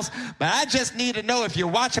the house. But I just need to know, if you're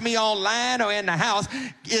watching me online or in the house,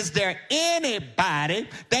 is there anybody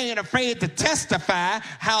that ain't afraid to testify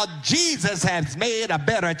how Jesus has made a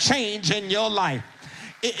better change in your life?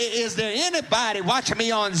 Is there anybody watching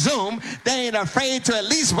me on Zoom that ain't afraid to at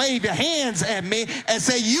least wave your hands at me and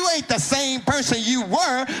say, you ain't the same person you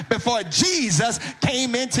were before Jesus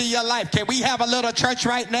came into your life? Can we have a little church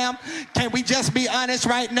right now? Can we just be honest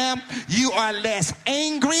right now? You are less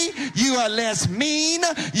angry. You are less mean.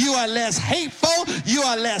 You are less hateful. You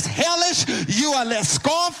are less hellish. You are less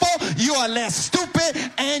scornful. You are less stupid.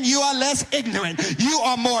 And you are less ignorant. You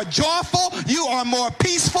are more joyful. You are more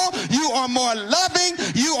peaceful. You are more loving.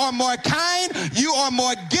 You are more kind. You are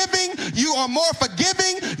more giving. You are more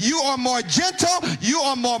forgiving. You are more gentle. You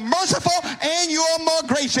are more merciful. And you are more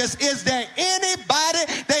gracious. Is there anybody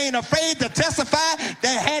that ain't afraid to testify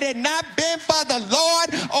that had it not been for the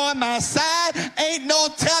Lord on my side, ain't no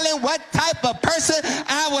telling what type of person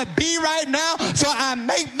I would be right now? So I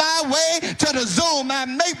make my way to the Zoom. I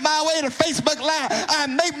make my way to Facebook Live. I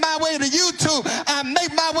make my way to YouTube. I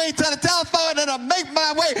make my way to the telephone, and I make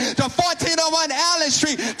my way to 1401 Allen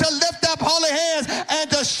Street to lift up holy hands and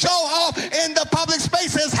to show off in the public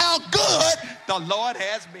spaces how good the Lord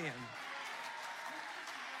has been.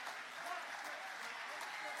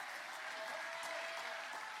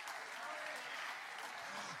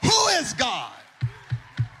 Who is God?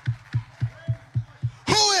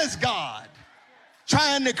 Who is God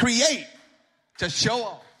trying to create to show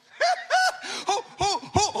off?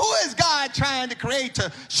 Who is God trying to create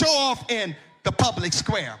to show off in the public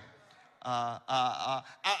square?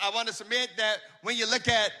 I want to submit that when you look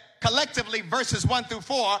at collectively verses 1 through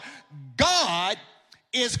 4, God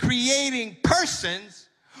is creating persons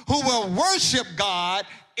who will worship God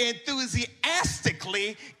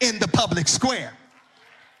enthusiastically in the public square.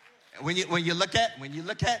 When you look at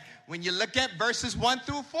verses 1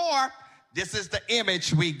 through 4, this is the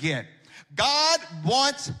image we get. God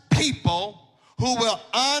wants people who will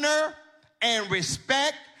honor and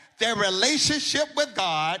respect their relationship with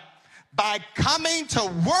God by coming to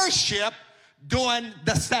worship during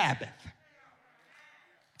the Sabbath.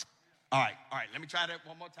 All right, let me try that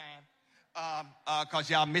one more time, because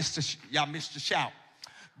y'all missed the shout.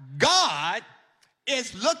 God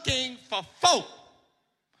is looking for folk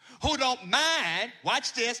who don't mind,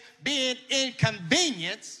 watch this, being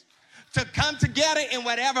inconvenienced to come together in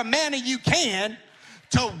whatever manner you can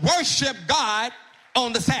to worship God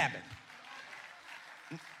on the Sabbath.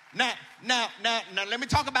 Now, let me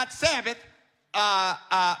talk about Sabbath,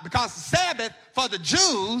 because the Sabbath for the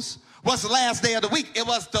Jews was the last day of the week. It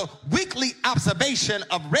was the weekly observation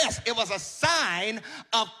of rest. It was a sign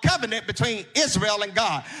of covenant between Israel and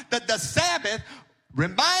God. The Sabbath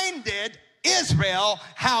reminded Israel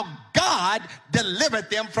how God delivered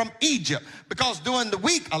them from Egypt, because during the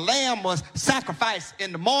week a lamb was sacrificed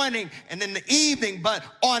in the morning and in the evening, but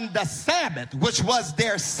on the Sabbath, which was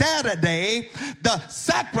their Saturday, the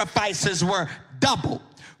sacrifices were doubled.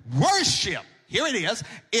 Worship, here it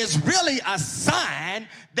is really a sign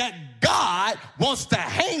that God wants to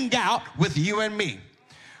hang out with you and me.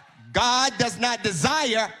 God does not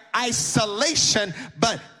desire isolation,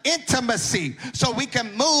 but intimacy, so we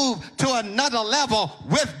can move to another level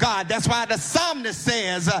with God. That's why the psalmist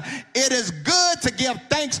says, it is good to give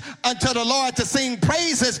thanks unto the Lord, to sing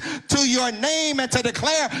praises to your name, and to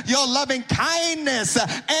declare your loving kindness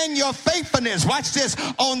and your faithfulness. Watch this,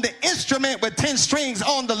 on the instrument with 10 strings,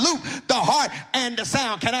 on the lute, the harp, and the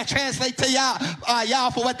sound. Can I translate to y'all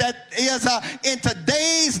for what that is? In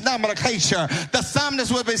today's nomenclature, the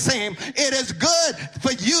psalmist will be saying, it is good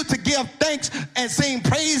for you to give thanks and sing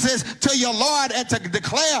praises to your Lord, and to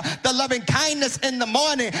declare the loving kindness in the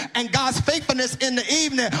morning and God's faithfulness in the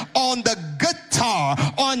evening, on the guitar,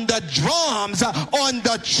 on the drums, on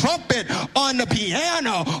the trumpet, on the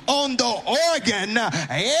piano, on the organ,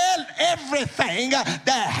 and everything that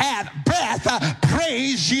hath breath,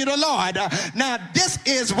 praise ye the Lord. Now this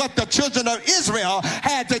is what the children of Israel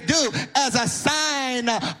had to do as a sign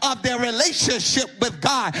of their relationship with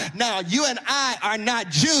God. Now you and I are not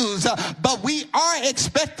Jews, but we are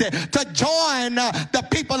expected to join the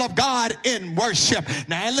people of God in worship.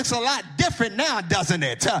 Now it looks a lot different now, doesn't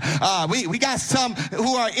it? We got some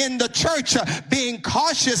who are in the church being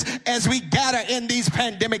cautious as we gather in these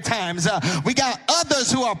pandemic times. We got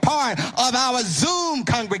others who are part of our Zoom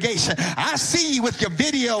congregation. I see you with your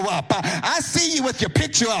video up. I see you with your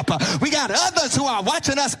picture up. We got others who are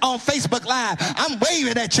watching us on Facebook Live. I'm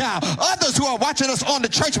waving at y'all. Others who are watching us on the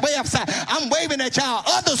church website. I'm waving at y'all.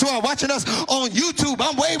 Others who are watching us on YouTube.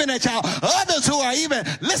 I'm waving at y'all. Others who are even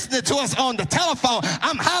listening to us on the telephone.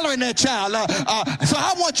 I'm hollering at y'all. So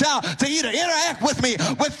I want y'all to either interact with me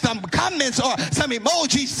with some comments or some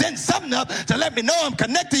emojis, send something up to let me know I'm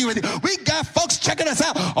connected with you. We got folks checking us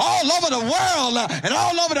out all over the world and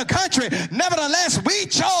all over the country. Nevertheless, we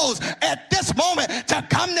chose at this moment to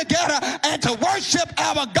come together and to worship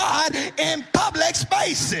our God in public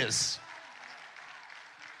spaces.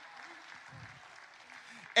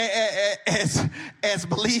 As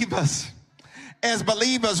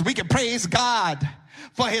believers, we can praise God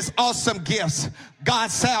for his awesome gifts,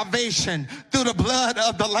 God's salvation through the blood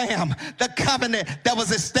of the Lamb, the covenant that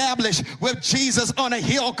was established with Jesus on a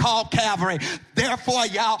hill called Calvary. Therefore,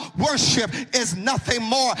 y'all, worship is nothing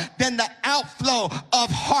more than the outflow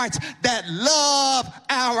of hearts that love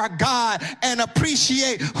our God and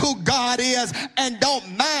appreciate who God is and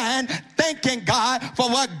don't mind thanking God for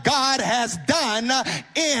what God has done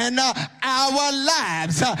in our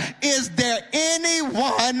lives. Is there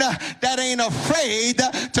anyone that ain't afraid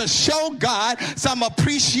to show God some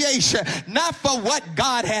appreciation, not for what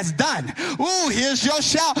God has done? Ooh, here's your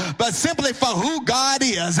shout, but simply for who God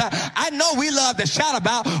is. I know we love to shout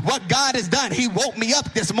about what God has done. He woke me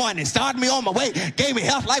up this morning, started me on my way, gave me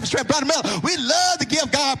health, life, and strength. Brother Miller, we love to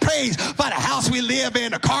give God praise for the house we live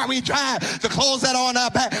in, the car we drive, the clothes that are on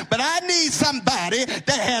our back. But I need somebody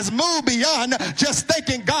that has moved beyond just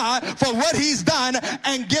thanking God for what he's done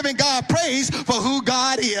and giving God praise for who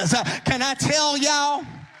God is. Can I tell y'all?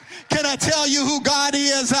 Can I tell you who God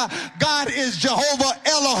is? God is Jehovah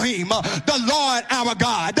Elohim, the Lord our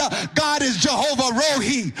God. God is Jehovah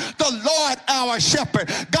Rohi, the Lord our shepherd.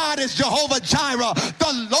 God is Jehovah Jireh,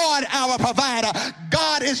 the Lord our provider.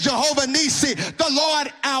 God is Jehovah Nisi, the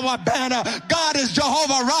Lord our banner. God is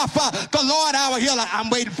Jehovah Rapha, the Lord our healer. I'm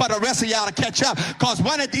waiting for the rest of y'all to catch up, because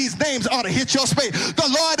one of these names ought to hit your space. The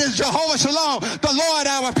Lord is Jehovah Shalom, the Lord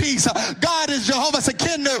our peace. God is Jehovah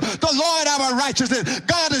Sekinu, the Lord our righteousness.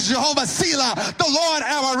 God is Jehovah Selah, the Lord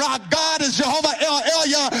our rock. God is Jehovah El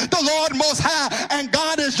Elyon, the Lord most high. And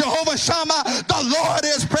God is Jehovah Shammah, the Lord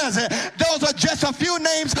is present. Those are just a few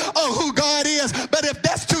names of who God is. But if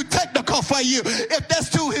that's too technical for you, if that's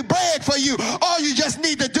too Hebraic for you, all you just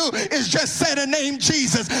need to do is just say the name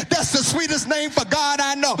Jesus. That's the sweetest name for God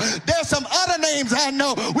I know. There's some other names I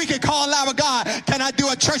know we can call our God. Can I do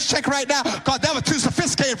a church check right now? Because that was too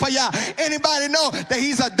sophisticated for y'all. Anybody know that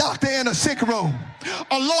he's a doctor in a sick room,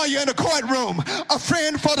 a lawyer in a courtroom, a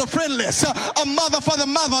friend for the friendless, a mother for the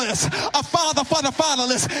motherless, a father for the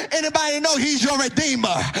fatherless? Anybody know he's your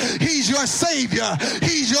redeemer? He's your savior.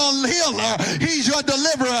 He's your healer. He's your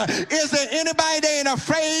deliverer. Is there anybody that ain't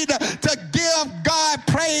afraid to give God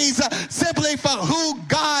praise simply for who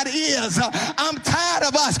God is? I'm tired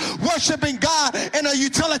of us worshiping God in a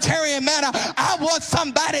utilitarian manner. I want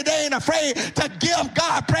somebody that ain't afraid to give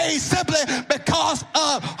God praise simply because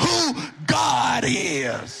of who God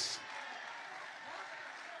is.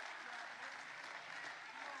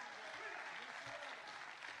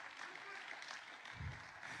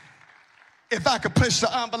 If I could push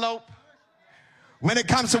the envelope when it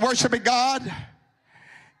comes to worshiping God,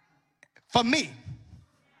 for me,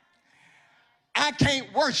 I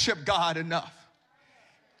can't worship God enough.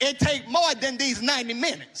 It takes more than these 90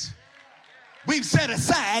 minutes. we've set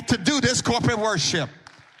aside to do this corporate worship.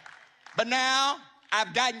 But now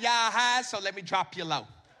I've gotten y'all high, so let me drop you low.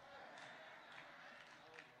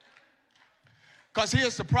 Because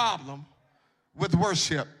here's the problem with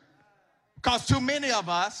worship. Because too many of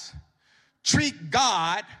us treat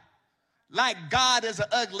God like God is an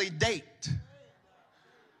ugly date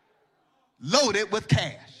loaded with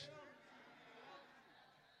cash.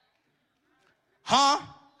 Huh?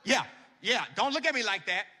 Yeah. Don't look at me like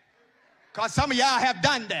that. Because some of y'all have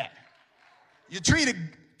done that. You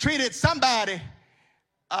treated somebody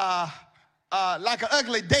like an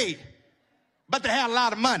ugly date, but they had a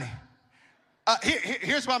lot of money.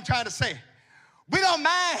 Here's what I'm trying to say. We don't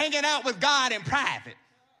mind hanging out with God in private,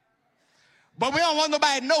 but we don't want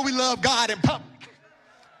nobody to know we love God in public.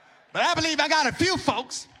 But I believe I got a few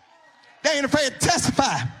folks, they ain't afraid to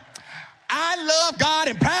testify. I love God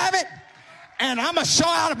in private, and I'm going to show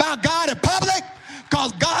out about God in public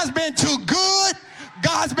because God's been too good.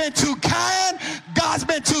 God's been too kind. God's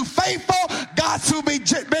been too faithful. God's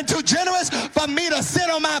been too generous for me to sit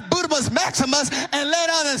on my Buddha's Maximus and let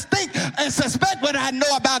others think and suspect what I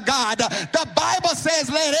know about God. The Bible says,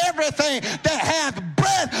 let everything that hath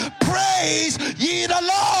breath praise ye the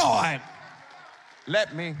Lord.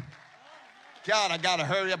 God, I got to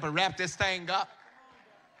hurry up and wrap this thing up.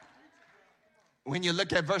 When you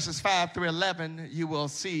look at verses 5 through 11, you will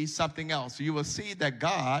see something else. You will see that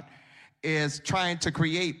God is trying to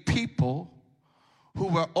create people who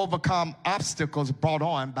will overcome obstacles brought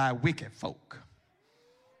on by wicked folk.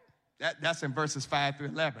 That's in verses 5 through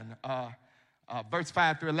 11. Verse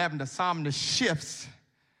 5 through 11, the psalmist shifts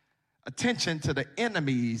attention to the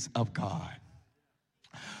enemies of God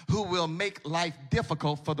who will make life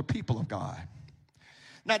difficult for the people of God.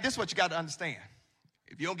 Now, this is what you got to understand.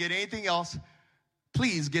 If you don't get anything else,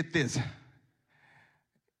 please get this.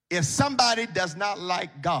 If somebody does not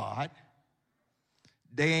like God,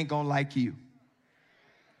 they ain't gonna like you.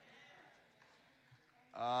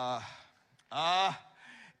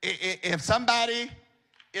 If somebody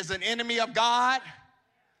is an enemy of God,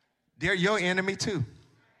 they're your enemy too.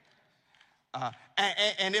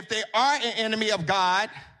 And if they are an enemy of God,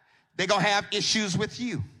 they're gonna have issues with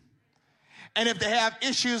you. And if they have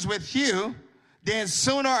issues with you, then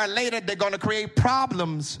sooner or later they're gonna create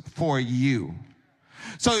problems for you.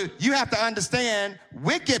 So you have to understand,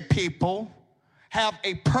 wicked people have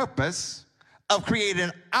a purpose of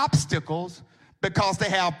creating obstacles because they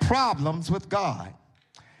have problems with God.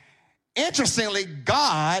 Interestingly,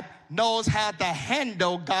 God knows how to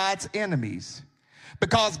handle God's enemies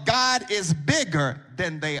because God is bigger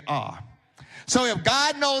than they are. So if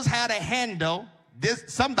God knows how to handle this,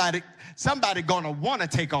 somebody gonna want to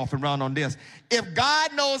take off and run on this. If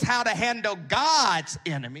God knows how to handle God's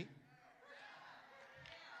enemy,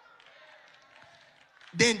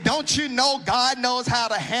 then don't you know God knows how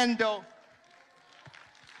to handle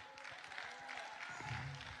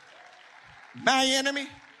my enemy?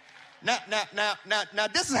 Now,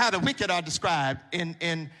 this is how the wicked are described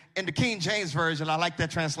in the King James Version. I like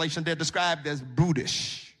that translation. They're described as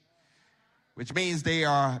brutish, which means they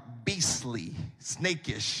are beastly,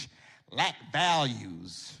 snakish, lack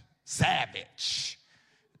values, savage,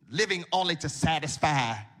 living only to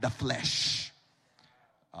satisfy the flesh.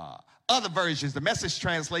 Other versions, the Message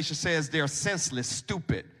translation says they're senseless,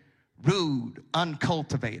 stupid, rude,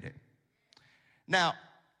 uncultivated. Now,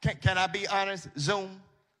 can I be honest, Zoom?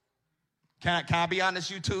 Can I be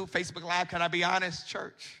honest, YouTube, Facebook Live? Can I be honest,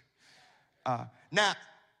 church? Now,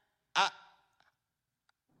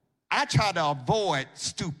 I try to avoid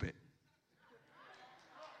stupid.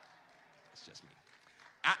 It's just me.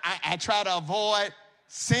 I try to avoid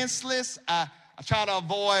senseless. I try to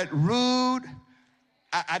avoid rude.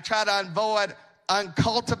 I try to avoid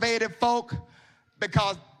uncultivated folk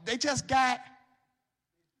because they just got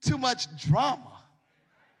too much drama.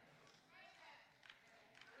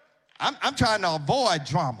 I'm trying to avoid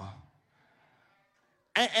drama.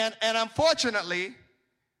 And unfortunately,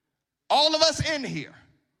 all of us in here,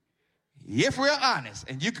 if we're honest,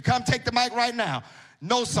 and you can come take the mic right now,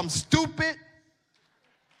 know some stupid,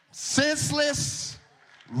 senseless,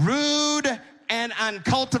 rude, and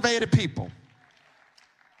uncultivated people.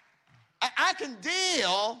 I can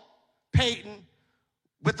deal, Peyton,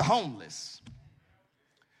 with the homeless.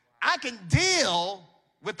 I can deal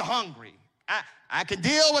with the hungry. I can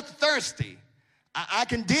deal with the thirsty. I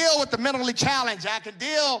can deal with the mentally challenged. I can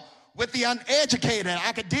deal with the uneducated.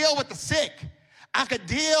 I can deal with the sick. I can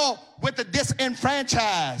deal with the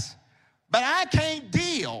disenfranchised. But I can't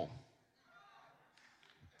deal.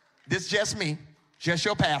 This is just me, just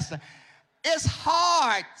your pastor. It's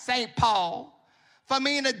hard, St. Paul, for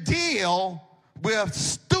me to deal with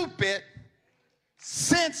stupid,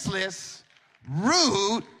 senseless,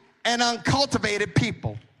 rude, and uncultivated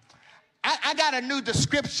people. I got a new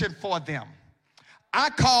description for them.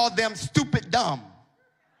 I call them stupid dumb.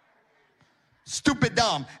 Stupid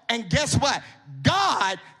dumb. And guess what?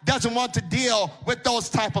 God doesn't want to deal with those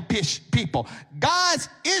type of people. God's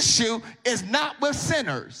issue is not with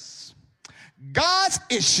sinners. God's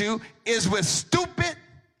issue is with stupid,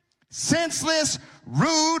 senseless,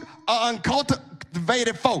 rude, or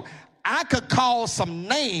uncultivated folk. I could call some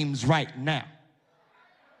names right now.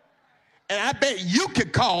 And I bet you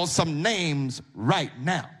could call some names right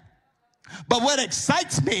now. But what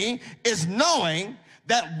excites me is knowing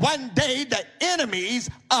that one day the enemies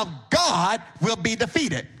of God will be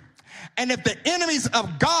defeated. And if the enemies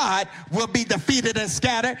of God will be defeated and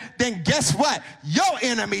scattered, then guess what? Your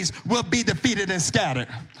enemies will be defeated and scattered.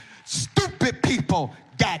 Stupid people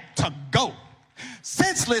got to go.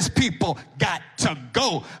 Senseless people got to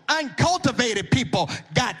go. Uncultivated people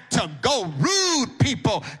got to go. Rude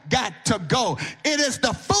people got to go. It is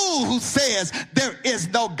the fool who says there is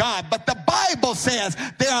no God. But the Bible says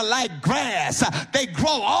they are like grass. They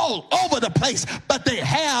grow all over the place, but they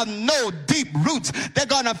have no deep roots. They're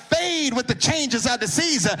going to fade with the changes of the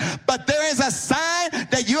season. But there is a sign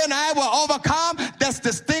that you and I will overcome that's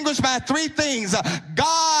distinguished by three things.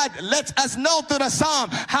 God lets us know through the Psalm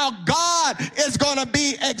how God is going to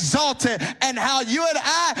be exalted and how you and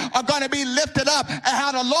I are going to be lifted up and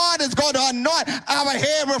how the Lord is going to anoint our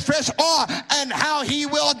head with fresh oil and how he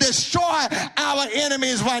will destroy our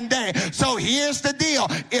enemies one day. So here's the deal.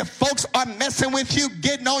 If folks are messing with you,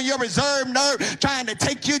 getting on your reserve nerve, trying to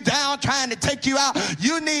take you down, trying to take you out,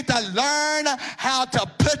 you need to learn how to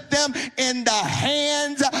put them in the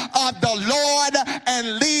hands of the Lord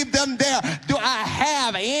and leave them there. Do I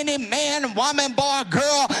have any man, woman, boy,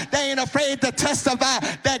 girl that ain't afraid to testify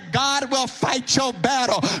that God will fight your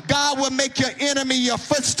battle? God will make your enemy your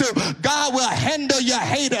footstool. God will handle your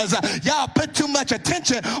haters. Y'all put too much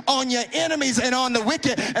attention on your enemies and on the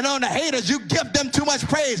wicked and on the haters. You give them too much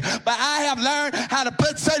praise. But I have learned how to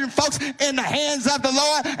put certain folks in the hands of the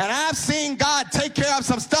Lord, and I've seen God take care of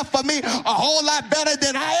some stuff for me a whole lot better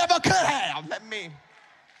than I ever could have.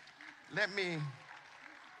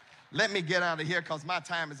 Let me get out of here because my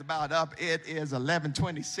time is about up. It is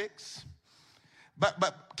 11:26.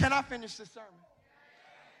 But can I finish this sermon?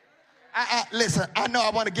 Listen, I know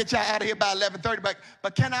I want to get y'all out of here by 11:30,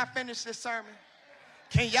 but can I finish this sermon?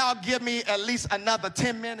 Can y'all give me at least another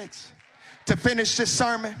 10 minutes to finish this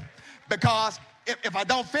sermon? Because if I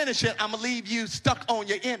don't finish it, I'm going to leave you stuck on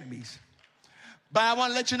your enemies. But I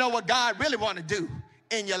want to let you know what God really want to do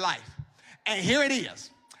in your life. And here it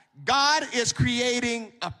is. God is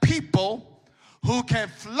creating a people who can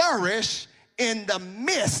flourish in the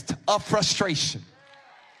midst of frustration.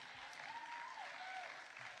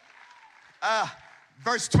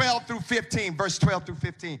 Verse 12 through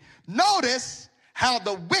 15. Notice how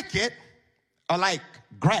the wicked are like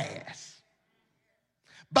grass,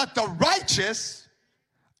 but the righteous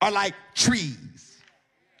are like trees.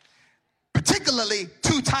 Particularly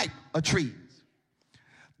two types of trees.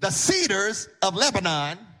 The cedars of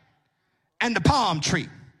Lebanon and the palm tree.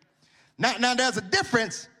 Now there's a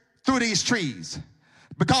difference through these trees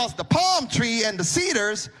because the palm tree and the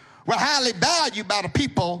cedars were highly valued by the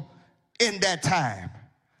people in that time.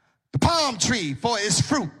 The palm tree for its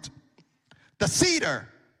fruit, the cedar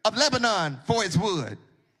of Lebanon for its wood.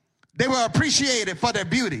 They were appreciated for their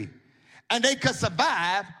beauty, and they could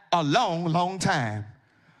survive a long, long time.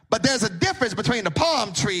 But there's a difference between the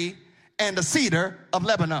palm tree and the cedar of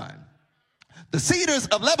Lebanon. The cedars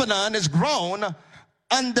of Lebanon is grown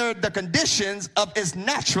under the conditions of its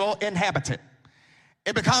natural inhabitant.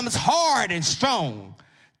 It becomes hard and strong,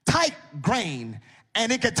 tight grain,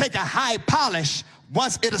 and it can take a high polish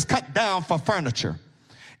once it is cut down for furniture.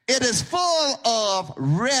 It is full of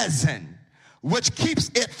resin, which keeps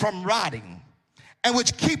it from rotting and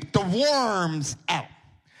which keep the worms out.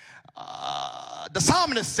 The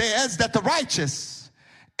psalmist says that the righteous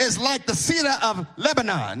is like the cedar of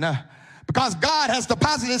Lebanon because God has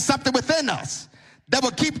deposited something within us that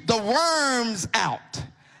will keep the worms out,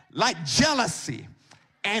 like jealousy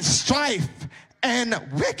and strife and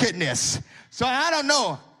wickedness. So I don't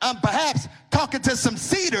know, I'm perhaps talking to some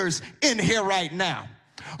cedars in here right now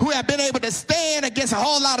who have been able to stand against a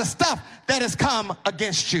whole lot of stuff that has come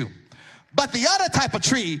against you. But the other type of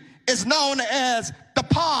tree is known as the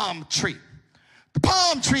palm tree. The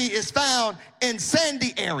palm tree is found in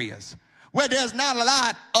sandy areas where there's not a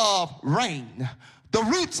lot of rain. The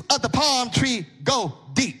roots of the palm tree go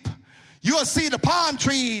deep. You'll see the palm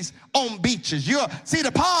trees on beaches. You'll see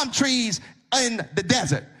the palm trees in the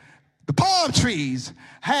desert. The palm trees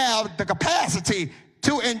have the capacity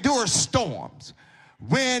to endure storms.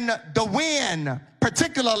 When the wind,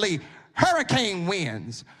 particularly hurricane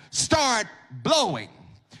winds, start blowing,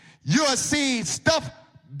 you'll see stuff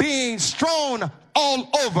being strewn all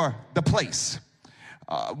over the place.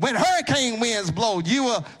 When hurricane winds blow, you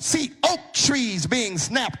will see oak trees being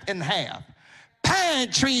snapped in half,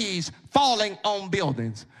 pine trees falling on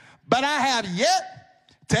buildings. But I have yet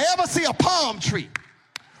to ever see a palm tree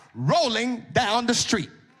rolling down the street.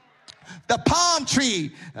 The palm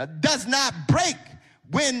tree does not break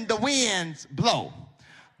when the winds blow,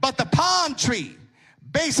 but the palm tree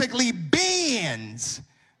basically bends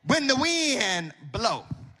when the wind blows.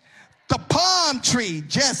 The palm tree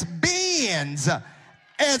just bends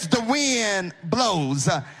as the wind blows.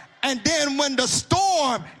 And then when the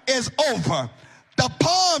storm is over, the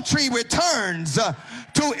palm tree returns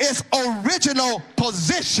to its original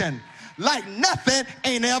position like nothing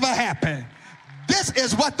ain't ever happened. This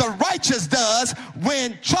is what the righteous does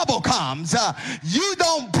when trouble comes. You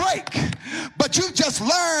don't break, but you just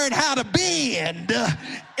learn how to bend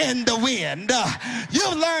in the wind.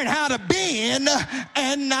 You learn how to bend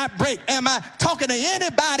and not break. Am I talking to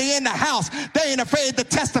anybody in the house? They ain't afraid to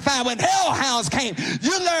testify. When hellhounds came,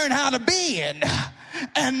 you learn how to bend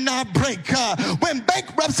and not break. When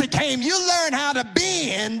bankruptcy came, you learn how to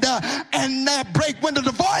bend and not break. When the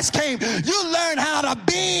divorce came, you learn how to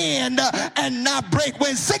bend and not break.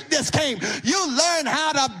 When sickness came, you learn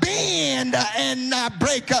how to bend and not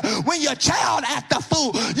break. When your child act a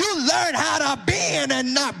fool, you learn how to bend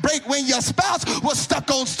and not break. When your spouse was stuck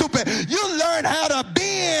on stupid, you learn how to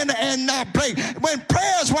bend and not break. When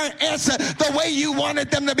prayers weren't answered the way you wanted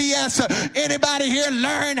them to be answered, anybody here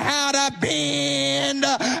learn how to bend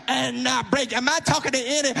and not break? Am I talking to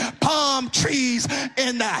any palm trees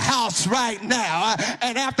in the house right now?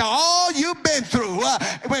 And after all you've been through,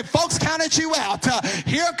 when folks counted you out,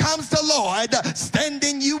 here comes the Lord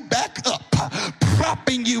standing you back up,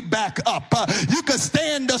 propping you back up. You can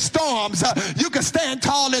stand the storms. You can stand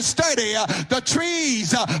tall and sturdy. The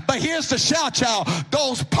trees. But here's the shout, y'all.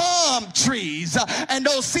 Those palm trees and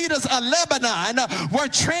those cedars of Lebanon were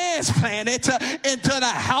transplanted into the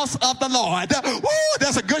house of the Lord. Woo,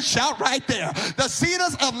 there's a good shout right there. The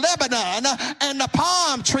cedars of Lebanon and the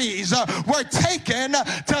palm trees were taken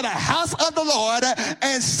to the house of the Lord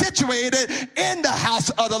and situated in the house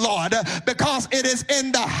of the Lord, because it is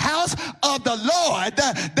in the house of the Lord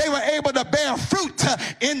they were able to bear fruit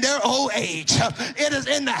in their old age. It is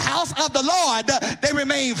in the house of the Lord they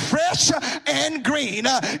remain fresh and green.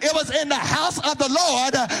 It was in the house of the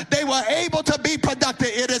Lord they were able to be productive.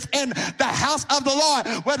 It is in the house of the Lord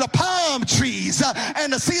where the palm trees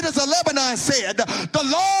and the cedars of Lebanon said, the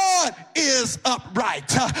Lord is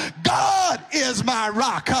upright. God is my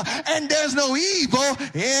rock, and there's no evil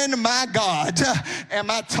in my God.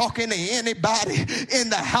 Am I talking to anybody in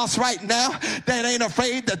the house right now that ain't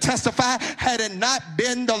afraid to testify? Had it not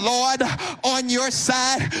been the Lord on your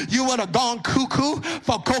side, you would have gone cuckoo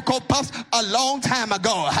for Cocoa Puffs a long time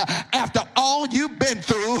ago. After all you've been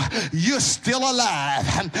through, you're still alive.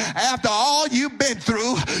 After all you've been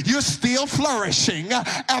through, you're still flourishing.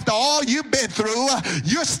 After all you've been through,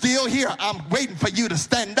 you're still here. I'm waiting for you to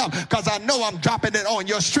stand up because I know I'm dropping it on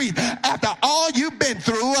your street. After all you've been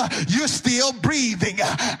through, you're still breathing.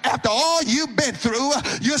 After all you've been through,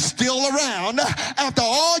 you're still around. After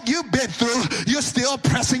all you've been through, you're still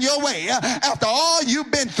pressing your way. After all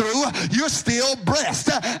you've been through, you're still blessed.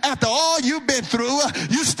 After all you've been through,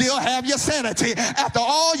 you still have your sanity. After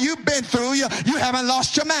all you've been through, you haven't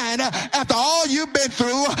lost your mind. After all you've been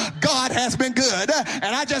through, God has been good.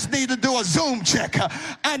 And I just need to do a Zoom check.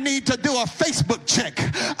 I need to do a Facebook check.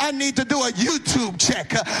 I need to do a YouTube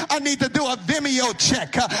check. I need to do a Vimeo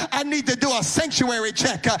check. I need to do a sanctuary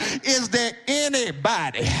check. Is there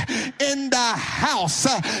anybody in the house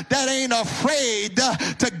that ain't afraid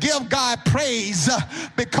to give God praise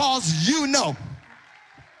because you know?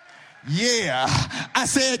 Yeah, I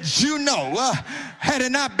said, you know, had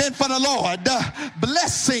it not been for the Lord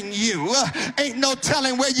blessing you, ain't no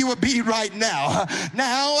telling where you would be right now.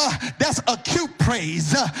 Now, that's acute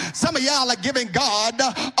praise. Some of y'all are giving God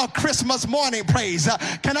a Christmas morning praise.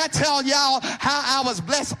 Can I tell y'all how I was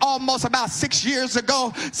blessed almost about 6 years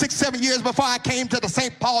ago, 6-7 years before I came to the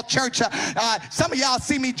St. Paul Church? Some of y'all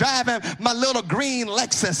see me driving my little green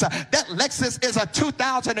Lexus. That Lexus is a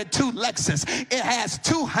 2002 Lexus. It has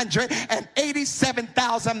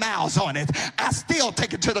 287,000 miles on it. I still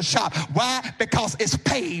take it to the shop. Why? Because it's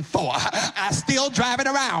paid for. I still drive it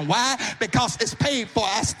around. Why? Because it's paid for.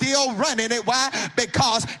 I still running it. Why?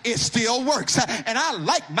 Because it still works. And I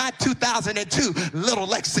like my 2002 little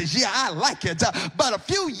Lexus. Yeah, I like it. But a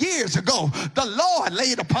few years ago, the Lord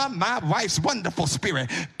laid upon my wife's wonderful spirit,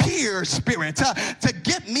 pure spirit, to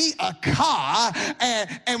get me a car.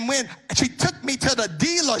 And when she took me to the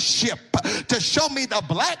dealership to show me the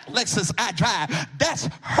black Lexus I drive, that's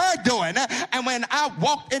her doing. And when I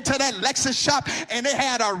walked into that Lexus shop and it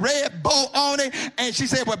had a red bow on it, and she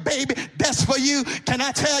said, well, baby, that's for you. Can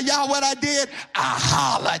I tell y'all what I did? I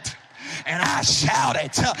hollered. And I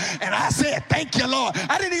shouted, and I said, thank you, Lord.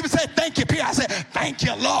 I didn't even say thank you, Peter. I said, thank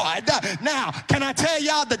you, Lord. Now, can I tell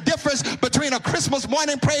y'all the difference between a Christmas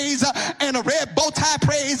morning praise and a red bow tie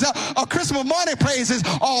praise? A Christmas morning praise is,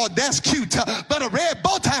 oh, that's cute. But a red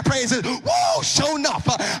bow tie praise is, whoa, sure enough.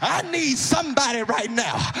 I need somebody right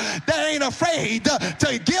now that ain't afraid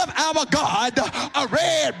to give our God a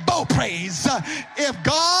red bow praise. If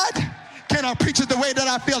God, can I preach it the way that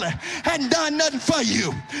I feel it, hadn't done nothing for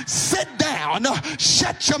you, sit down,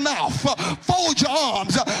 shut your mouth, fold your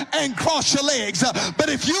arms, and cross your legs. But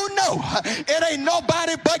if you know it ain't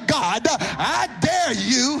nobody but God, I dare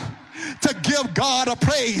you to give God a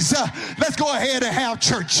praise. Let's go ahead and have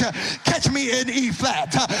church. Catch me in E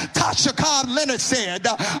flat. Tasha Cobb Leonard said,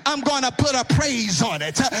 I'm going to put a praise on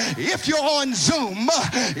it. If you're on Zoom,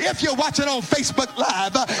 if you're watching on Facebook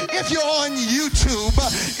Live, if you're on YouTube,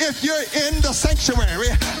 if you're in the sanctuary,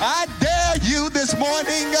 I dare you this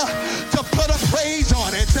morning to put a praise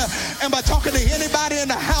on it. And by talking to anybody in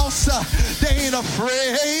the house, they ain't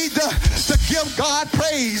afraid to give God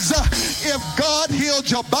praise. If God healed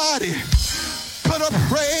your body, put a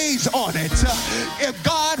praise on it. If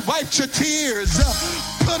God wiped your tears,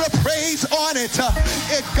 put a praise on it.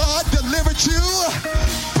 If God delivered you,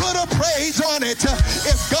 put a praise on it.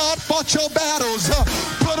 If God fought your battles,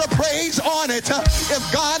 put a praise on it.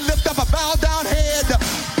 If God lifted up a bowed down head,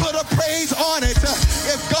 put a praise on it.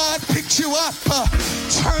 If God picked you up,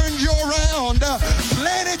 turned you around,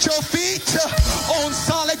 planted your feet on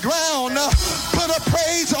solid ground, put a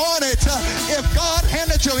praise on it. If God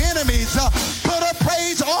handled your enemies, put a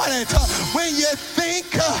praise on it. When you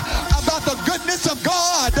think about the goodness of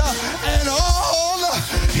God and all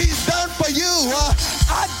he's done for you,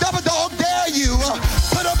 I double dog dare you,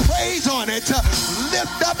 put a praise on it.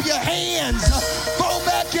 Lift up your hands, throw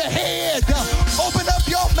back your head, open up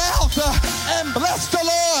your mouth, and bless the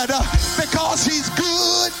Lord, because he's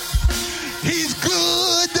good. He's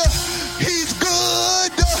good. He's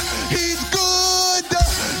good. He's good.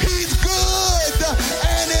 He's good.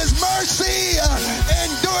 And his mercy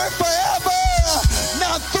endure forever.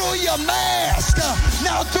 Now through your mask,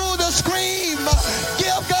 now through the scream,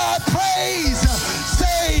 give God praise.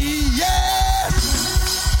 Say yes.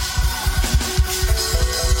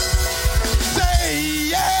 Say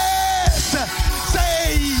yes.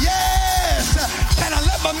 Say yes. Can I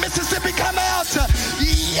let my Mississippi come out?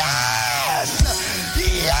 Yes.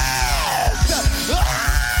 Yes.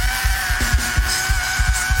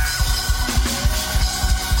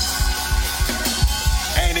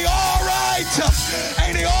 Ain't he all right?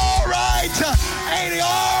 Ain't he all right? Ain't he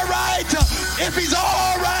all right? If he's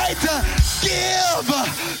all right, give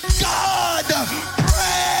God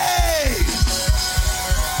praise.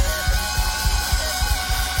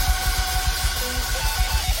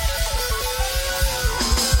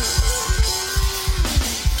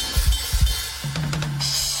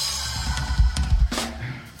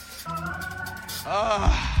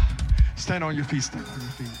 Stand on your feet. Stand on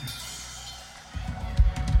your feet.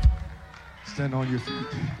 Stand on your feet.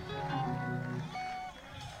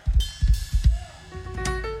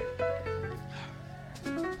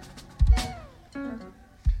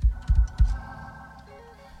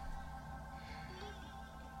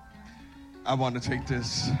 I want to take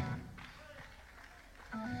this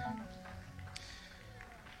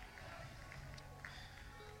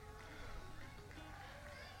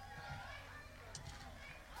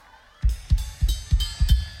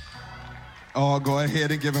oh, go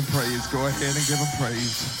ahead and give him praise. Go ahead and give him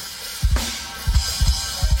praise.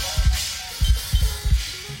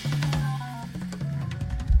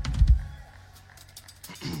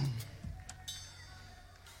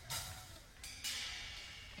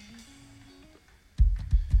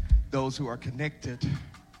 Those who are connected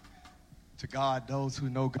to God, those who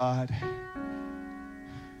know God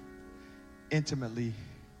intimately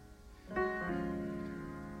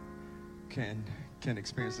can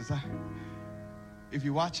experience this. If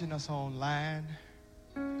you're watching us online,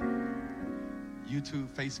 YouTube,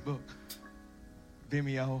 Facebook,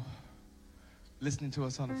 Vimeo, listening to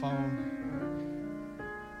us on the phone,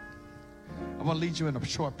 I want to lead you in a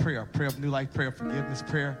short prayer of new life, prayer of forgiveness,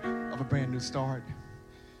 prayer of a brand new start.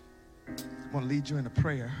 I want to lead you in a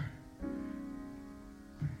prayer.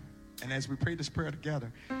 And as we pray this prayer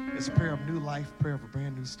together, it's a prayer of new life, prayer of a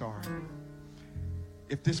brand new start.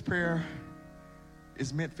 If this prayer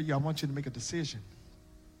is meant for you, I want you to make a decision.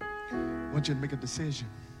 I want you to make a decision.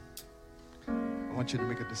 I want you to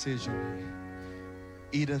make a decision.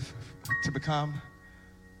 Either to become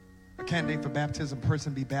a candidate for baptism,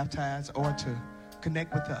 person be baptized, or to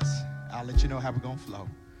connect with us. I'll let you know how we're going to flow.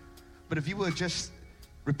 But if you would just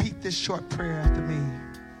repeat this short prayer after me.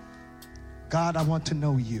 God, I want to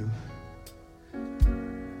know you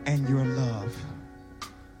and your love.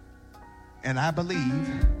 And I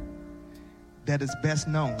believe that it's best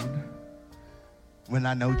known when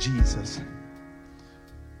I know Jesus.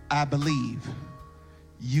 I believe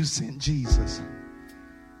you sent Jesus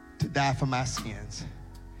to die for my sins.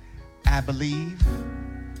 I believe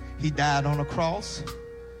he died on a cross.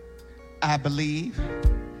 I believe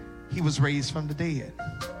he was raised from the dead.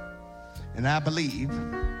 And I believe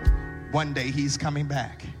one day he's coming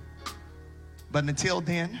back. But until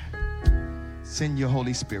then, send your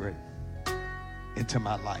Holy Spirit into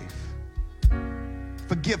my life.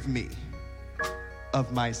 Forgive me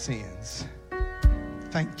of my sins.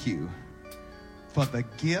 Thank you for the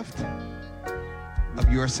gift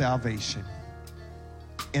of your salvation.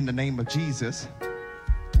 In the name of Jesus,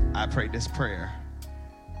 I pray this prayer.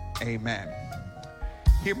 Amen.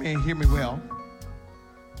 Hear me and hear me well.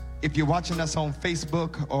 If you're watching us on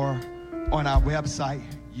Facebook or on our website,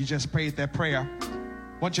 you just prayed that prayer.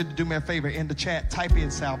 I want you to do me a favor. In the chat, type in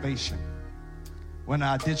salvation. When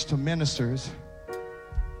our digital ministers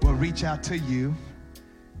will reach out to you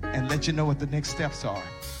and let you know what the next steps are.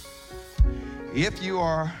 If you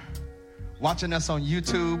are watching us on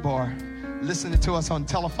YouTube or listening to us on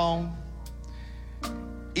telephone,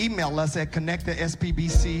 email us at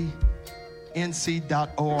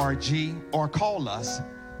connect@spbcnc.org or call us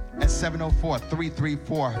at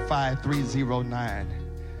 704-334-5309.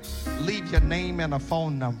 Leave your name and a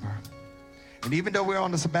phone number. And even though we're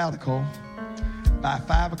on the sabbatical, by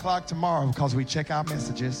 5 o'clock tomorrow, because we check our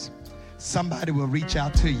messages, somebody will reach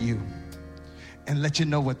out to you and let you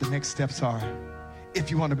know what the next steps are if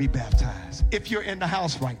you want to be baptized. If you're in the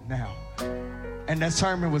house right now and that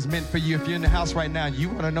sermon was meant for you, if you're in the house right now, you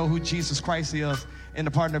want to know who Jesus Christ is and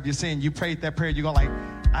the pardon of your sin, you prayed that prayer, you go like,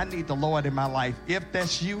 I need the Lord in my life. If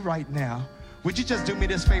that's you right now, would you just do me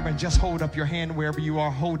this favor and just hold up your hand wherever you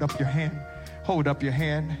are? Hold up your hand. Hold up your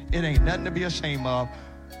hand. It ain't nothing to be ashamed of.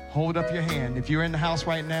 Hold up your hand. If you're in the house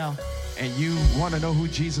right now and you want to know who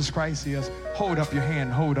Jesus Christ is, hold up your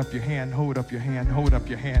hand. Hold up your hand. Hold up your hand. Hold up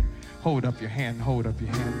your hand. Hold up your hand. Hold up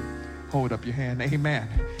your hand. Hold up your hand. Amen.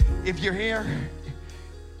 If you're here,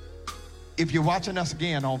 if you're watching us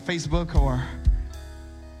again on Facebook or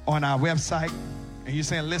on our website, and you're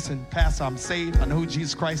saying, listen, Pastor, I'm saved. I know who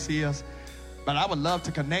Jesus Christ is. But I would love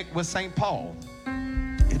to connect with St. Paul.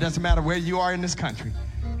 It doesn't matter where you are in this country.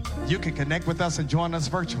 You can connect with us and join us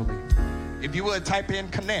virtually. If you would, type in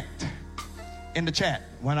connect in the chat.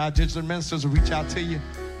 When our digital ministers will reach out to you,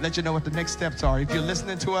 let you know what the next steps are. If you're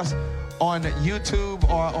listening to us on YouTube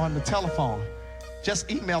or on the telephone,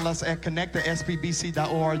 just email us at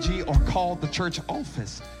connect@spbc.org or call the church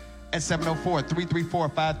office at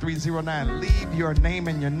 704-334-5309. Leave your name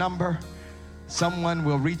and your number. Someone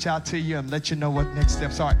will reach out to you and let you know what next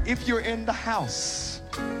steps are. If you're in the house,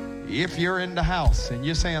 and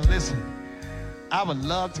you're saying, listen, I would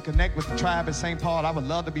love to connect with the tribe at St. Paul. I would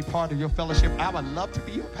love to be part of your fellowship. I would love to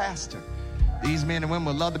be your pastor. These men and women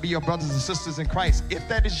would love to be your brothers and sisters in Christ. If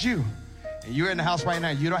that is you, and you're in the house right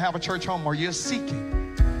now, you don't have a church home or you're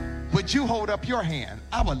seeking, would you hold up your hand?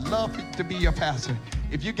 I would love to be your pastor.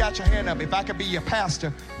 If you got your hand up, if I could be your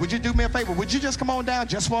pastor, would you do me a favor? Would you just come on down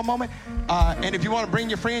just for a moment? And if you want to bring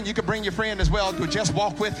your friend, you can bring your friend as well. Just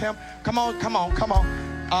walk with him. Come on.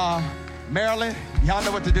 Marilyn, y'all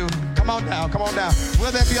know what to do. Come on down.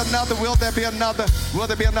 Will there be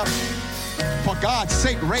another? For God's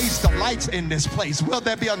sake, raise the lights in this place. Will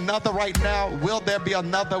there be another right now? Will there be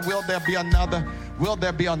another?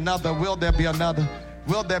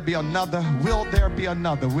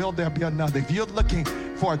 If you're looking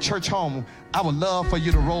for a church home, I would love for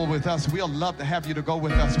you to roll with us. We'll love to have you to go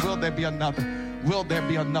with us. Will there be another?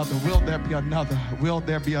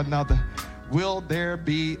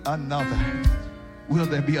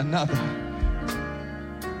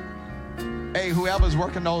 Hey, whoever's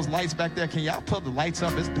working those lights back there, can y'all put the lights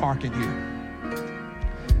up? It's dark in here.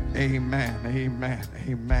 Amen.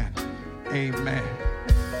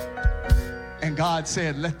 And God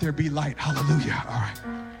said, let there be light. Hallelujah. All right.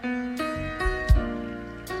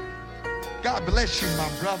 God God bless you, my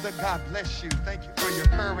brother. God bless you. Thank you for your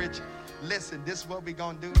courage. Listen, this is what we're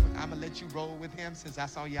going to do. I'm going to let you roll with him since I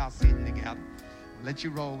saw y'all sitting together. Let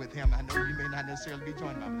you roll with him. I know you may not necessarily be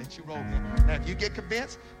joining, but I'm going to let you roll with him. Now, if you get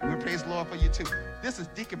convinced, we'll praise the Lord for you too. This is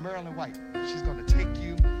Deacon Marilyn White. She's going to take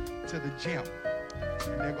you to the gym.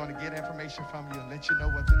 And they're going to get information from you and let you know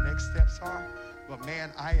what the next steps are. But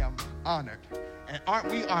man, I am honored. And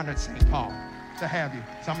aren't we honored, St. Paul, to have you?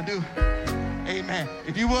 So I'm going to do, amen.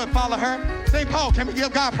 If you would follow her. St. Paul, can we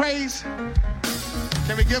give God praise?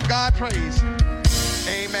 Can we give God praise?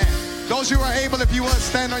 Amen. Those who are able, if you would,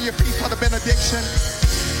 stand on your feet for the benediction.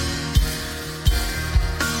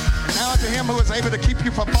 And now to him who is able to keep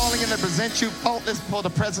you from falling and to present you faultless before the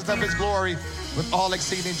presence of his glory with all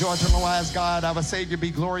exceeding joy to the wise God, our Savior,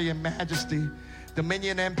 be glory and majesty,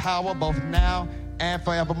 dominion and power, both now and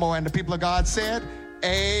forevermore. And the people of God said,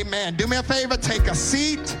 amen. Do me a favor, take a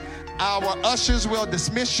seat. Our ushers will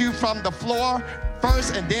dismiss you from the floor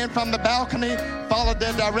first and then from the balcony. Follow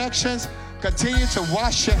their directions. Continue to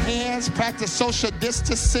wash your hands, practice social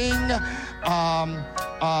distancing,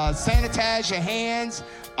 sanitize your hands,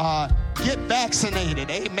 get vaccinated.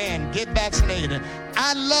 Amen. Get vaccinated.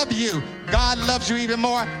 I love you. God loves you even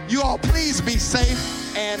more. You all please be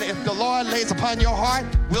safe. And if the Lord lays upon your heart,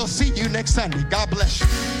 we'll see you next Sunday. God bless you.